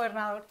Cabildo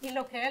Gobernador y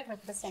lo que él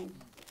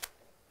representa.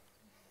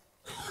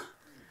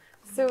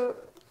 So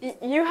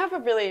you have a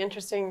really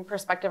interesting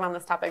perspective on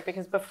this topic,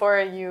 because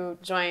before you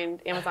joined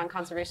Amazon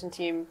Conservation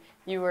Team,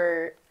 you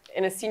were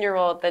in a senior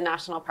role at the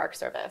National Park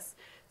Service.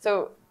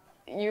 So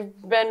you've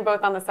been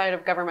both on the side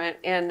of government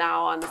and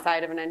now on the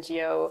side of an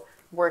NGO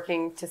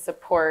working to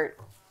support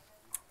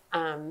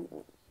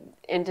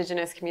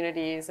indigenous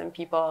communities and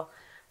people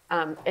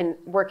in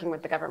working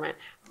with the government.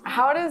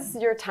 How does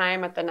your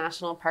time at the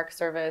National Park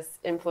Service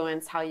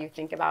influence how you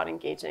think about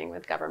engaging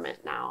with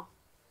government now?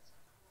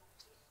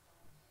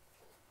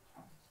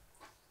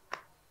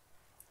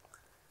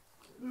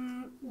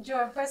 Yo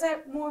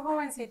empecé muy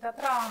jovencita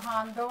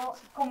trabajando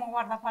como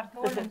guardaparque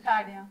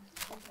voluntaria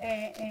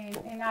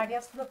en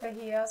áreas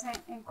protegidas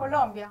en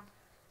Colombia,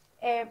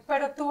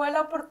 pero tuve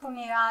la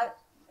oportunidad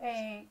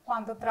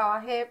cuando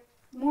trabajé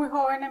muy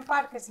joven en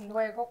parques y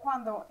luego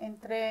cuando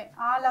entré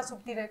a la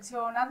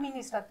subdirección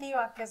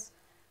administrativa, que es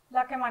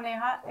la que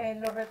maneja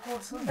los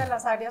recursos de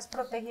las áreas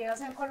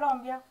protegidas en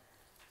Colombia,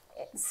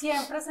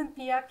 siempre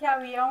sentía que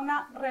había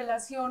una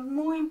relación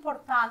muy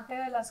importante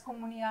de las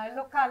comunidades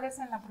locales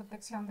en la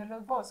protección de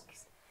los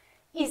bosques.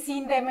 Y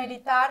sin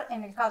demeritar,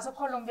 en el caso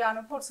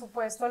colombiano, por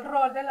supuesto, el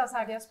rol de las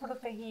áreas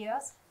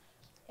protegidas,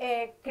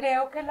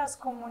 creo que las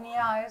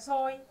comunidades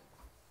hoy,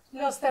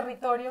 los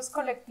territorios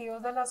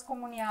colectivos de las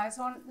comunidades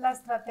son la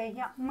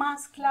estrategia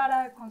más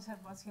clara de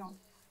conservación,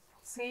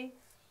 ¿sí?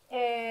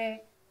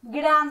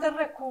 Grandes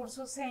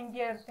recursos se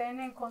invierten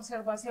en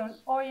conservación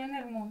hoy en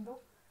el mundo.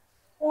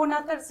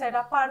 Una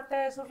tercera parte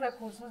de esos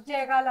recursos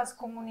llega a las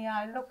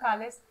comunidades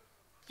locales,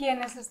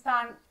 quienes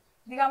están,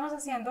 digamos,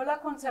 haciendo la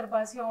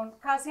conservación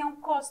casi a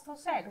un costo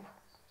cero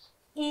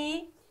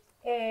y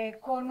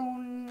con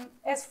un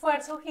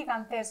esfuerzo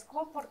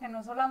gigantesco, porque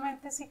no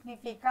solamente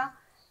significa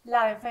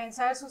la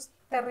defensa de sus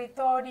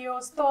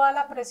territorios, toda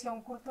la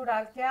presión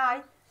cultural que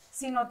hay,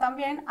 sino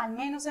también, al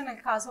menos en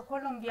el caso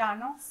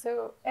colombiano,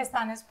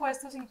 están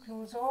expuestos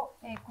incluso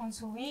con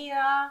su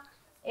vida,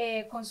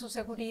 con su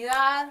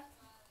seguridad,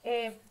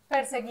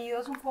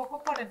 perseguidos un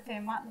poco por el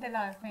tema de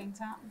la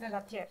defensa de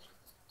la tierra.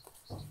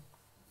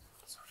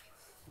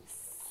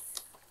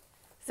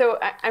 So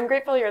I'm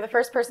grateful you're the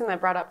first person that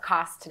brought up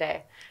cost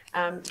today.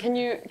 Can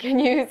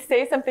you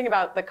say something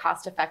about the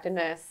cost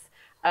effectiveness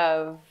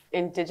of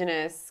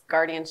indigenous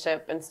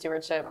guardianship and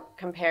stewardship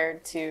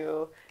compared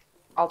to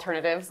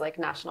alternatives like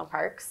national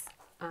parks?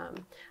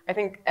 I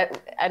think,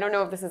 I don't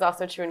know if this is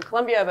also true in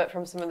Colombia, but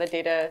from some of the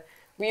data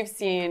we've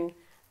seen,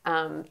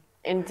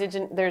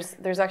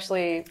 there's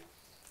actually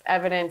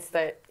evidence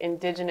that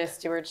indigenous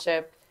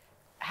stewardship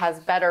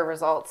has better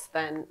results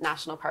than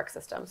national park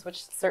systems,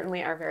 which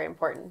certainly are very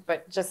important,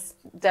 but just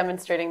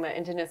demonstrating that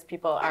indigenous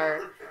people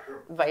are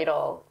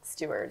vital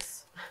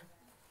stewards.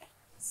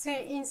 Sí,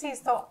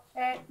 insisto,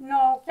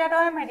 no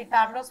quiero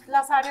demeritar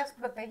las áreas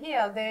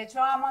protegidas. De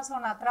hecho,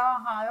 Amazon ha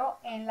trabajado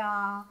en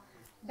la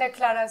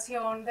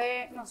declaración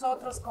de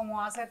nosotros como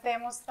ACT,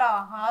 hemos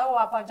trabajado o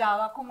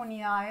apoyado a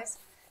comunidades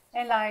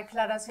en la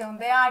declaración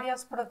de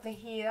áreas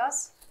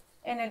protegidas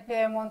en el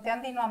piedemonte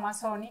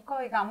andino-amazónico,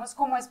 digamos,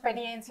 como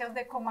experiencias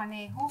de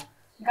comanejo.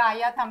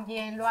 Gaia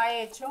también lo ha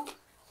hecho.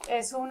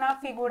 Es una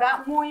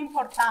figura muy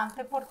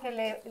importante porque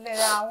le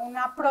da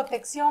una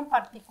protección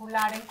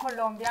particular en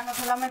Colombia. No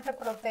solamente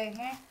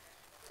protege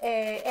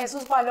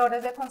esos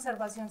valores de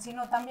conservación,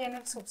 sino también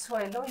el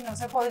subsuelo, y no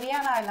se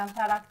podrían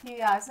adelantar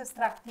actividades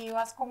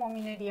extractivas como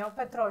minería o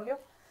petróleo.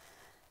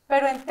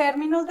 Pero en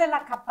términos de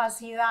la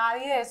capacidad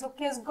y de eso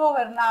que es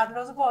gobernar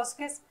los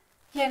bosques,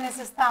 quienes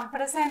están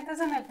presentes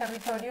en el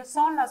territorio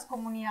son las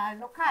comunidades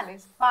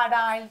locales.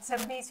 Para el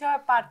Servicio de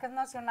Parques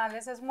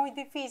Nacionales es muy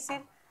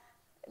difícil.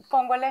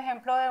 Pongo el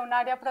ejemplo de un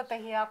área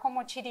protegida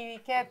como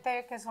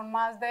Chiribiquete, que son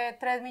más de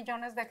 3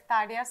 millones de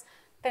hectáreas,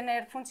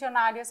 tener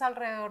funcionarios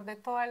alrededor de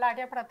toda el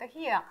área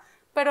protegida.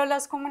 Pero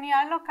las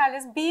comunidades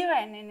locales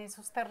viven en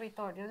esos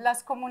territorios.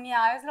 Las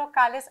comunidades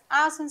locales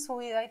hacen su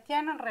vida y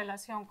tienen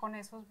relación con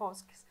esos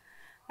bosques.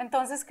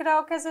 Entonces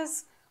creo que esa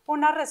es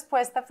una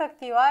respuesta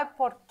efectiva de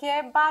por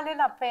qué vale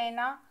la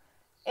pena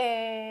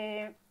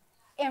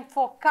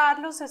enfocar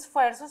los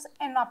esfuerzos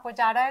en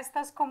apoyar a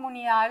estas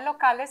comunidades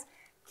locales,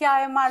 que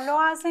además lo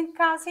hacen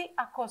casi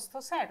a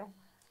costo cero.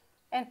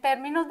 En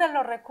términos de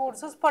los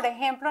recursos, por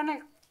ejemplo,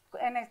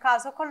 en el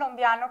caso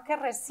colombiano, que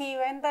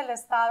reciben del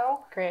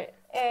Estado,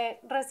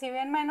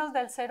 reciben menos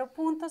del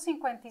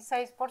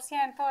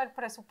 0.56% del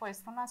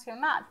presupuesto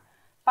nacional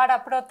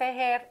para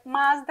proteger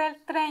más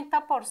del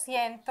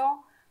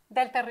 30%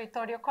 del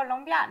territorio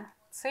colombiano,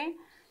 ¿sí?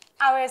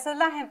 A veces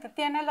la gente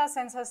tiene la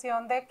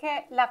sensación de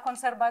que la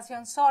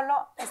conservación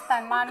solo está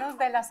en manos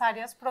de las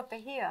áreas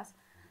protegidas,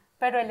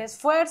 pero el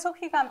esfuerzo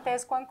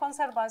gigantesco en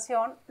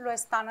conservación lo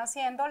están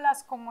haciendo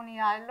las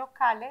comunidades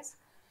locales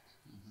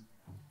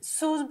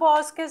sus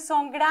bosques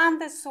son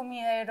grandes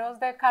sumideros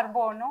de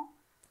carbono,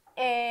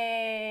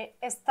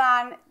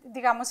 están,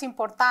 digamos,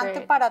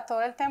 importantes para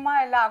todo el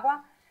tema del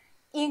agua.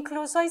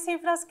 Incluso hay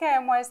cifras que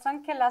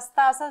demuestran que las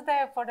tasas de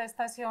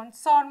deforestación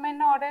son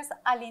menores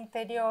al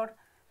interior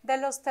de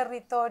los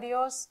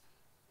territorios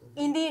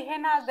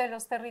indígenas, de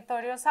los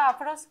territorios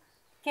afros,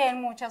 que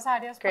en muchas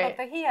áreas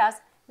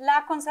protegidas.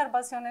 La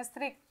conservación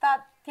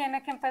estricta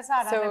tiene que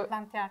empezar a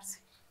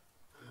replantearse.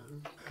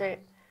 Great.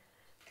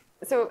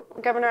 So,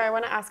 Governor, I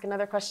want to ask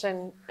another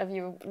question of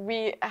you.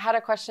 We had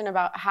a question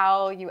about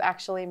how you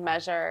actually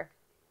measure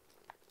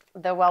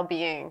the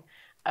well-being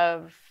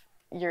of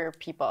your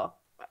people.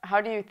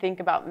 How do you think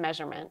about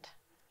measurement?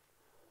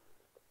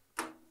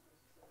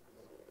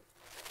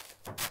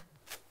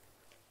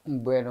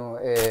 Bueno,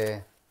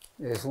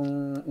 es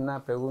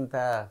una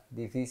pregunta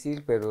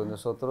difícil, pero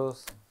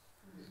nosotros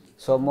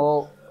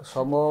somos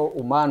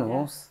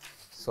humanos,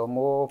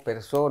 somos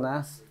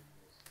personas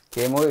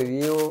que hemos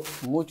vivido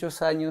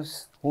muchos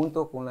años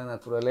junto con la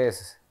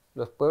naturaleza.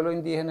 Los pueblos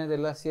indígenas de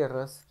las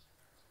sierras,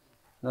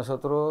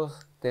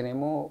 nosotros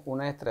tenemos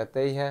una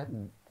estrategia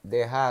de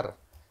dejar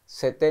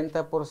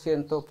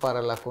 70%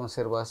 para la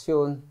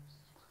conservación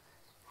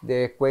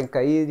de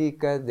cuenca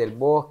hídrica, del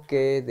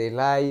bosque, del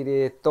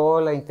aire,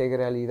 toda la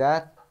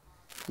integralidad,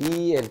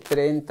 y el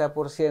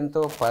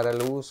 30% para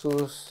los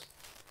usos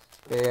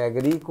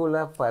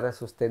agrícolas para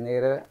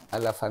sostener a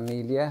la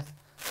familia.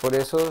 Por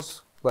eso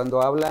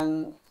cuando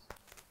hablan,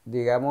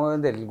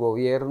 digamos, del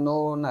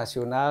gobierno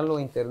nacional o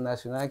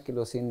internacional, que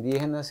los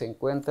indígenas se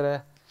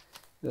encuentran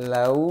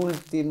la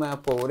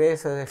última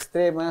pobreza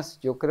extremas,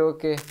 yo creo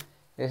que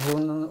es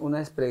una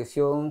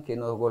expresión que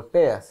nos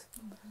golpea.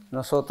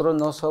 Nosotros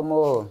no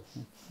somos,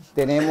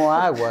 tenemos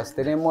aguas,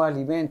 tenemos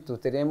alimentos,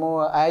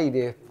 tenemos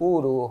aire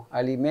puro,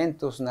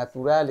 alimentos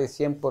naturales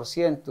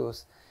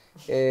 100%.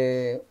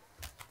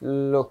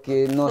 Lo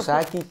que nos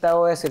ha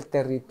quitado es el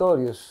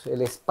territorio,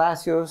 el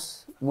espacio.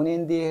 Un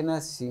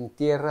indígena sin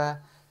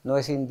tierra no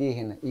es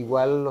indígena,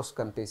 igual los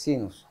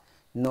campesinos,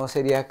 no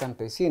serían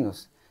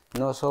campesinos.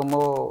 No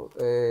somos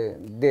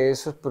de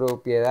esos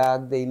propiedad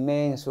de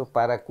inmensos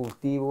para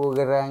cultivo,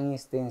 gran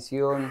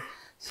extensión,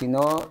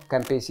 sino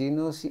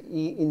campesinos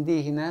y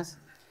indígenas.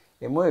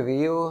 Hemos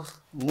vivido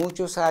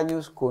muchos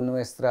años con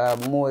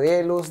nuestros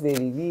modelos de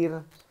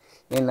vivir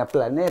en los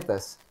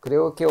planetas.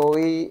 Creo que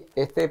hoy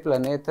este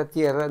planeta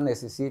Tierra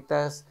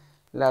necesita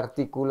la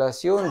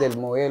articulación del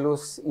modelo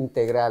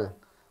integral,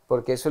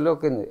 porque eso es lo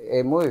que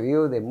hemos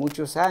vivido de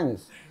muchos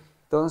años.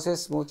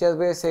 Entonces, muchas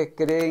veces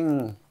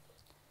creen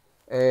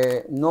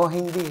no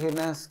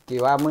indígenas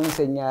que vamos a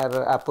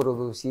enseñar a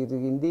producir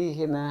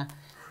indígena,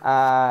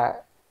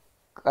 a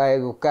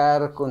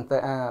educar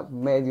contra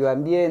medio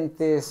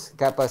ambientes,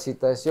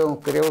 capacitación.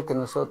 Creo que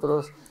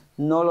nosotros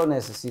no lo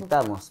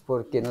necesitamos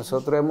porque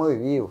nosotros hemos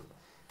vivido.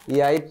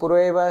 Y hay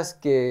pruebas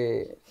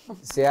que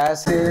se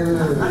hacen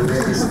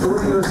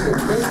estudios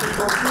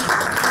científicos.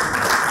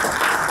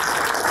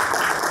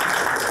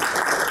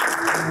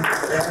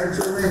 Se ha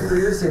hecho un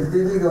estudio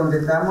científico donde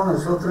estamos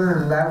nosotros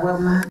en el agua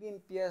más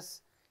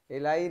limpias,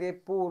 el aire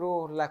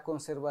puro, la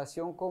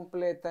conservación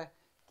completa,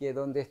 que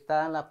donde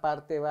está en la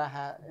parte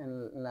baja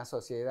en la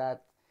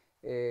sociedad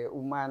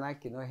humana,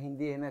 que no es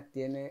indígena,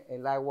 tiene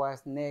el agua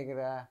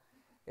negra,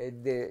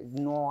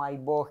 no hay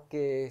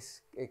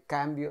bosques,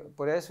 cambio.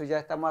 Por eso ya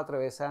estamos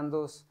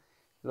atravesando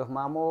los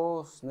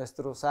mamos,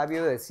 nuestros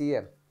sabios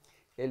decían,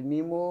 el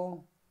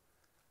mismo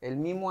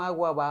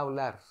agua va a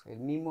hablar,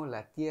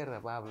 la tierra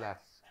va a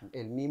hablar,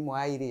 el mismo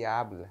aire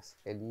habla,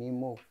 el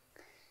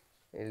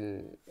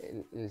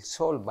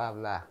sol va a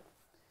hablar.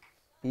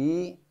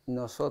 Y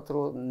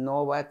nosotros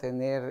no va a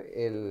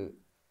tener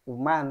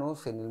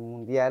humanos en el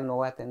mundial, no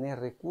va a tener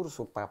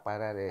recursos para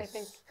parar eso.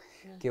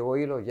 Que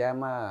hoy lo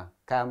llama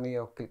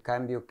cambio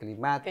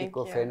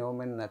climático,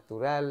 fenómeno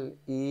natural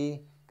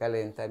y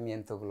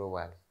calentamiento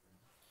global.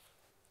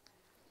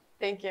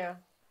 Thank you.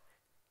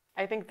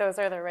 I think those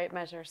are the right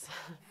measures.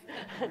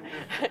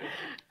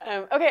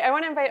 Okay, I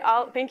want to invite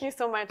thank you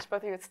so much,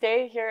 both of you.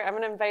 Stay here. I'm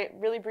going to invite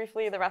really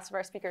briefly the rest of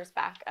our speakers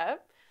back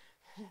up.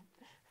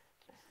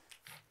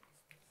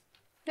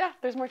 Yeah,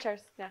 there's more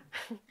chairs, yeah.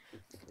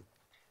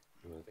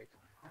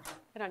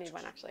 I don't need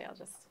one, actually, I'll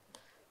just...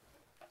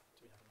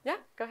 Yeah,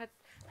 go ahead.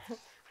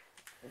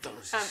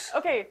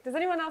 Okay, does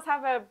anyone else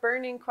have a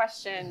burning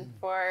question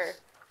for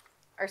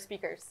our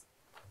speakers?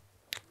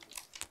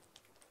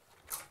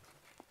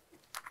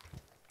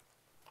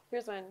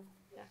 Here's one,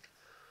 yeah.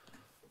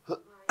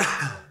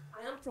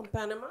 I am from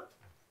Panama.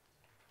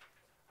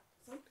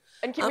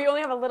 And we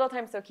only have a little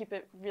time, so keep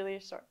it really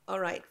short. All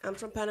right, I'm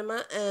from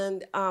Panama,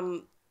 and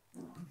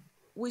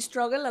we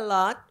struggle a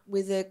lot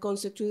with the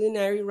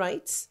consuetudinary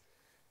rights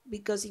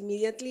because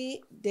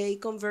immediately they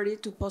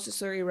converted to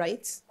possessory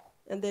rights.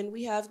 And then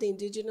we have the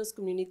indigenous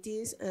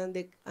communities and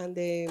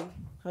the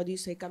how do you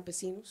say,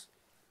 campesinos?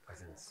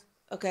 Peasants.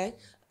 Okay,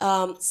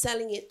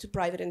 selling it to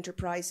private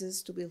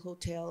enterprises to build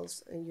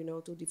hotels and, you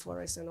know, to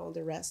deforest and all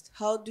the rest.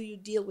 How do you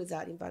deal with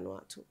that in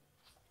Vanuatu?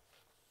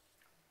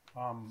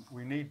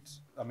 We need,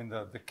 I mean,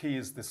 the key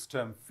is this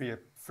term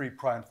free,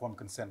 prior, informed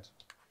consent,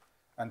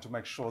 and to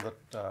make sure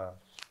that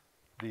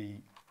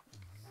the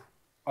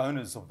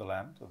owners of the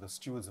land, or the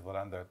stewards of the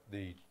land,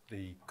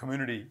 the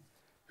community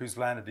whose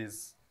land it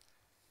is,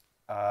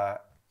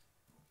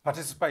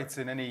 participates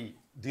in any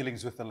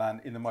dealings with the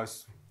land in the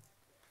most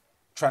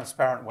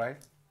transparent way,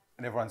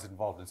 and everyone's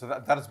involved. And so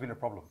that has been a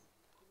problem.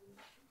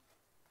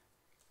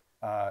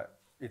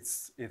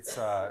 It's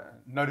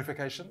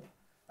notification,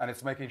 and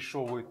it's making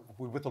sure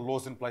we with the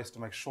laws in place to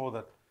make sure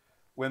that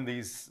when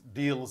these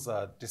deals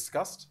are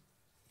discussed,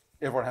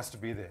 everyone has to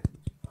be there,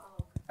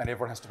 and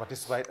everyone has to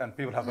participate, and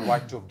people have the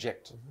right to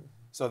object.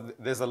 So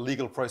there's a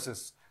legal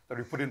process that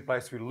we put in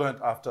place. We learned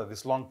after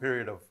this long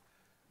period of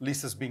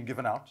leases being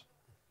given out,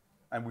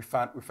 and we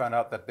found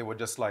out that there were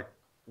just like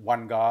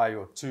one guy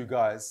or two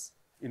guys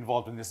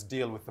involved in this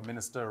deal with the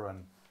minister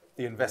and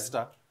the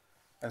investor.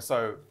 And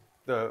so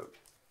the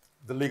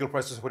legal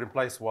process put in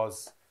place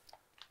was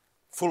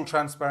full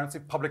transparency,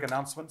 public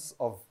announcements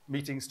of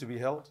meetings to be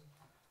held,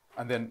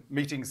 and then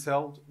meetings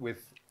held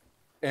with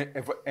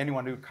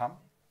anyone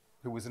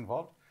who was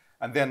involved.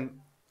 And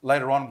then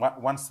later on,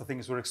 once the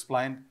things were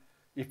explained,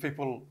 if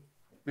people,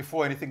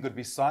 before anything could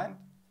be signed,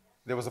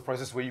 there was a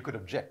process where you could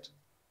object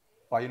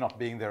by you not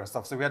being there and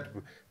stuff. So we had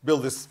to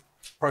build this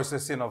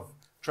process in of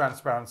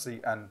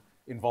transparency and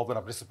involvement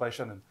and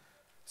participation. And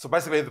so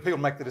basically, if the people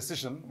make the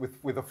decision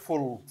with a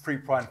full, free,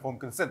 prior,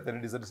 informed consent, then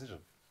it is a decision.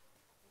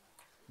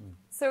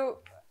 So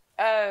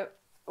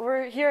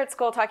we're here at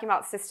Skoll talking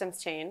about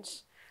systems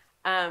change.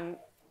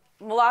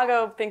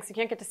 Mulago thinks you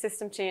can't get to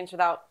system change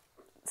without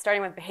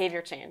starting with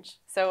behavior change.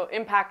 So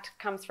impact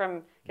comes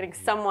from getting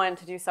someone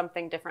to do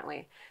something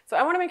differently. So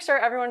I want to make sure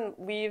everyone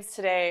leaves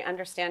today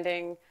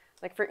understanding,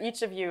 like for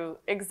each of you,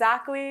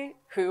 exactly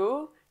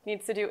who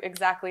needs to do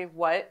exactly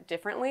what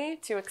differently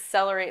to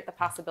accelerate the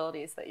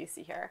possibilities that you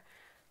see here.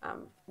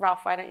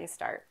 Ralph, why don't you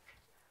start?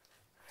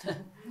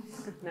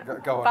 No.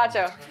 Go on.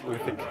 Pacho.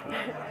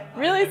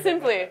 Really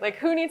simply, like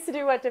who needs to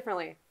do what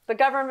differently? The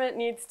government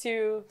needs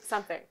to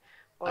something.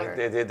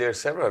 There are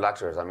several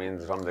actors. I mean,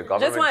 from the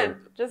government.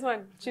 Just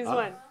one. Choose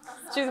one.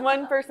 Choose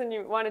one person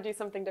you want to do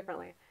something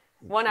differently.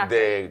 One actor.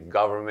 The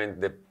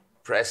government, the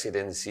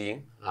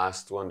presidency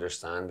has to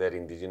understand that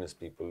indigenous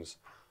peoples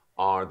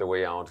are the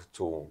way out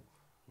to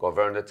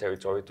govern the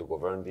territory, to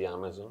govern the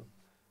Amazon,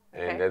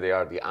 and that they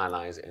are the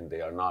allies and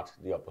they are not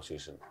the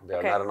opposition. They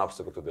are not an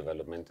obstacle to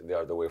development. They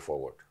are the way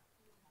forward.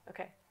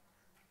 Okay.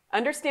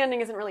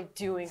 Understanding isn't really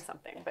doing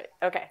something, but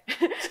okay.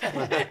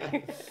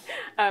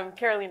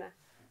 Carolina.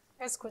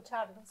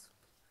 Escucharlos.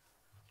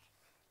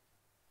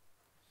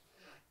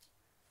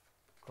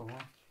 ¿Cómo?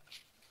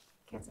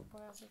 ¿Qué se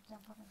puede hacer ya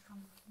para el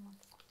cambio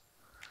climático?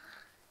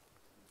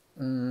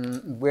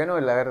 Bueno,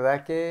 la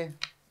verdad que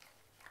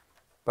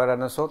para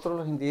nosotros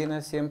los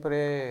indígenas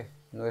siempre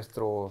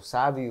nuestro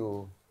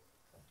sabio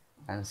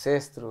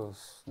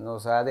ancestros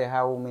nos ha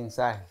dejado un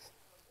mensaje.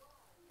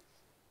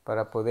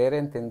 Para poder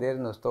entender,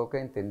 nos toca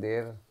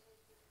entender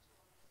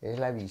es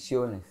las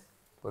visiones,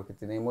 porque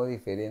tenemos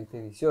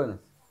diferentes visiones.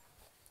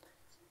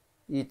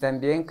 Y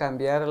también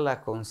cambiar las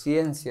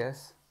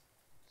conciencias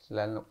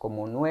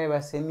como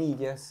nuevas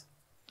semillas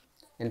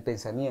en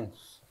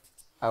pensamientos.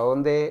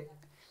 ¿De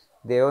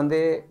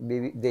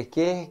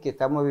qué es que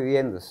estamos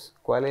viviendo?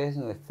 ¿Cuáles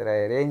son nuestras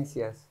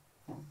herencias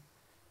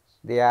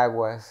de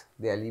aguas,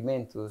 de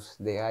alimentos,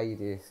 de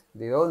aires?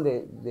 ¿De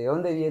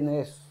dónde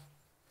viene eso?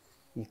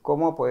 ¿Y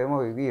cómo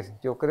podemos vivir?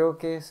 Yo creo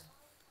que es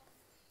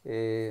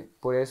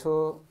por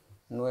eso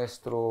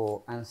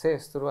nuestro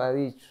ancestro ha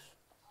dicho,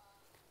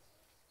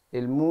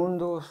 el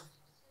mundo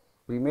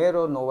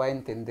primero no va a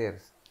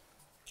entender,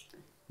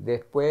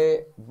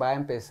 después va a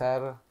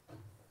empezar a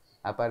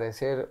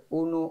aparecer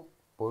uno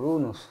por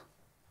unos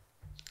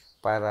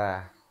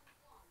para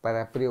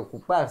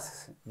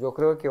preocuparse. Yo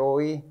creo que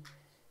hoy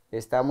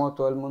estamos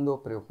todo el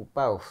mundo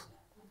preocupados.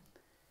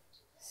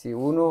 Si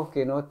uno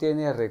que no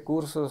tiene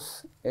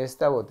recursos,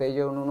 esta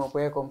botella uno no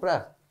puede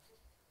comprar.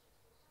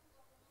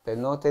 Pero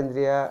no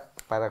tendría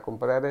para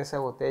comprar esa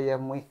botella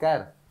muy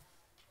cara,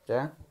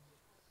 ¿ya?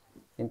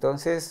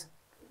 Entonces,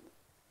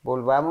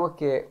 volvamos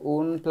que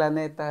un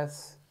planeta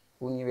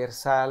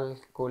universal,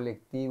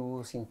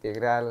 colectivo,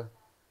 integral,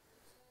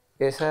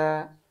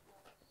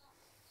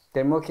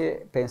 tenemos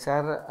que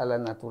pensar a las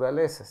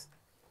naturalezas.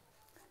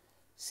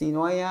 Si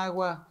no hay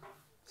agua,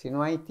 si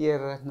no hay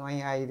tierra, no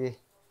hay aire,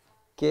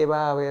 ¿qué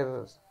va a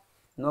haber?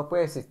 No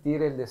puede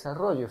existir el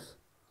desarrollo,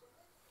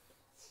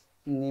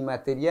 ni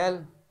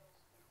material,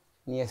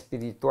 ni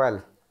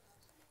espiritual.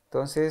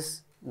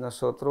 Entonces,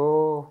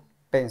 nosotros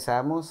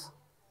pensamos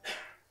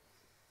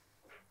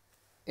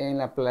en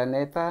la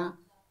planeta,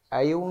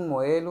 hay un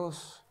modelo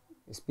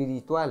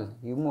espiritual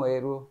y un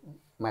modelo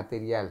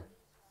material.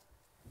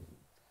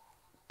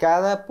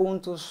 Cada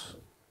punto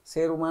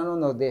ser humano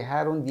nos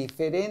dejaron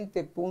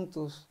diferentes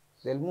puntos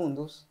del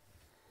mundo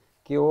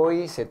que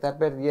hoy se está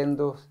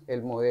perdiendo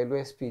el modelo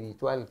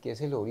espiritual, que es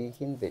el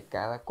origen de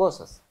cada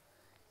cosa,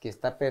 que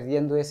está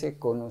perdiendo ese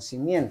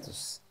conocimiento.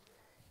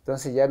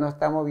 Entonces ya no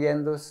estamos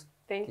viendo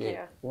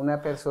que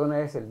una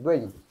persona es el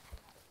dueño.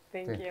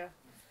 Thank you.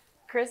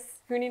 Chris?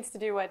 Who needs to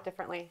do what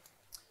differently?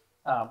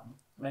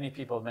 Many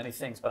people, many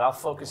things, but I'll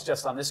focus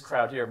just on this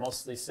crowd here,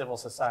 mostly civil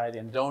society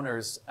and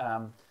donors.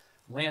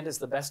 Land is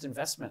the best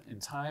investment in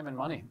time and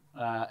money,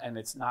 and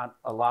it's not,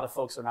 a lot of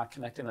folks are not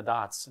connecting the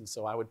dots, and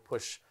so I would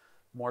push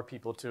more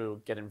people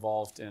to get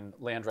involved in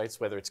land rights,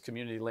 whether it's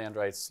community land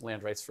rights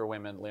for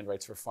women, land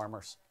rights for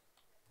farmers.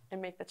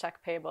 And make the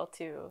check payable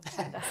to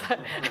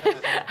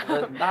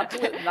not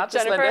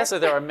just Jennifer? Landesa,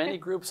 there are many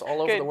groups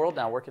all over Good. the world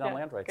now working on Yeah,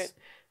 land rights. good.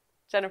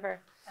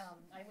 Jennifer?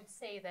 I would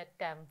say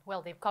that,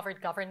 well, they've covered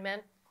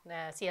government,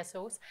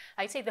 CSOs.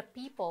 I'd say the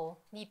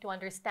people need to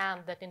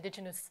understand that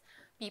Indigenous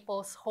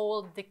peoples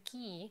hold the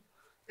key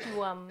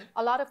to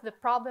a lot of the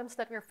problems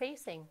that we're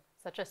facing,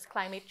 such as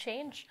climate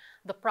change,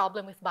 the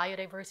problem with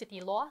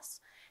biodiversity loss,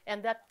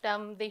 and that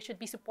they should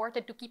be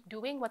supported to keep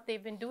doing what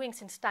they've been doing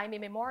since time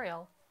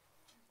immemorial.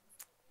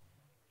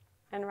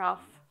 And Ralph?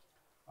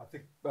 I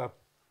think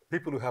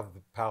people who have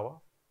the power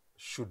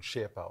should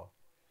share power.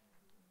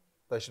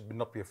 They should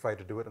not be afraid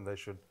to do it, and they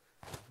should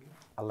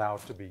allow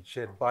it to be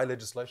shared by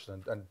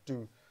legislation and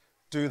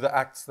do the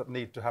acts that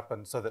need to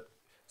happen so that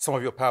some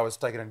of your power is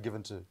taken and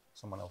given to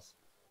someone else.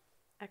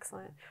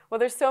 Excellent. Well,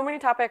 there's so many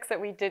topics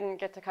that we didn't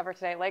get to cover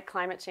today, like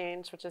climate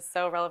change, which is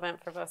so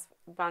relevant for both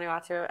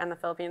Vanuatu and the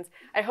Philippines.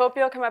 I hope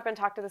you'll come up and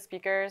talk to the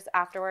speakers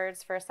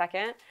afterwards for a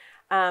second.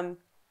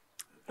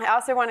 I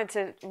also wanted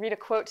to read a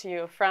quote to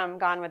you from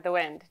Gone with the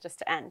Wind, just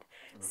to end.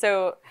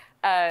 So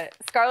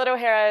Scarlett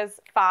O'Hara's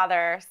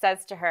father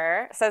says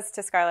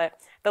to Scarlett,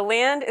 "The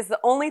land is the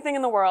only thing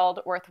in the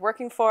world worth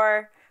working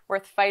for,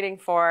 worth fighting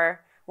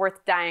for,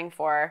 worth dying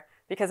for,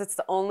 because it's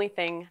the only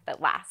thing that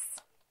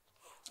lasts."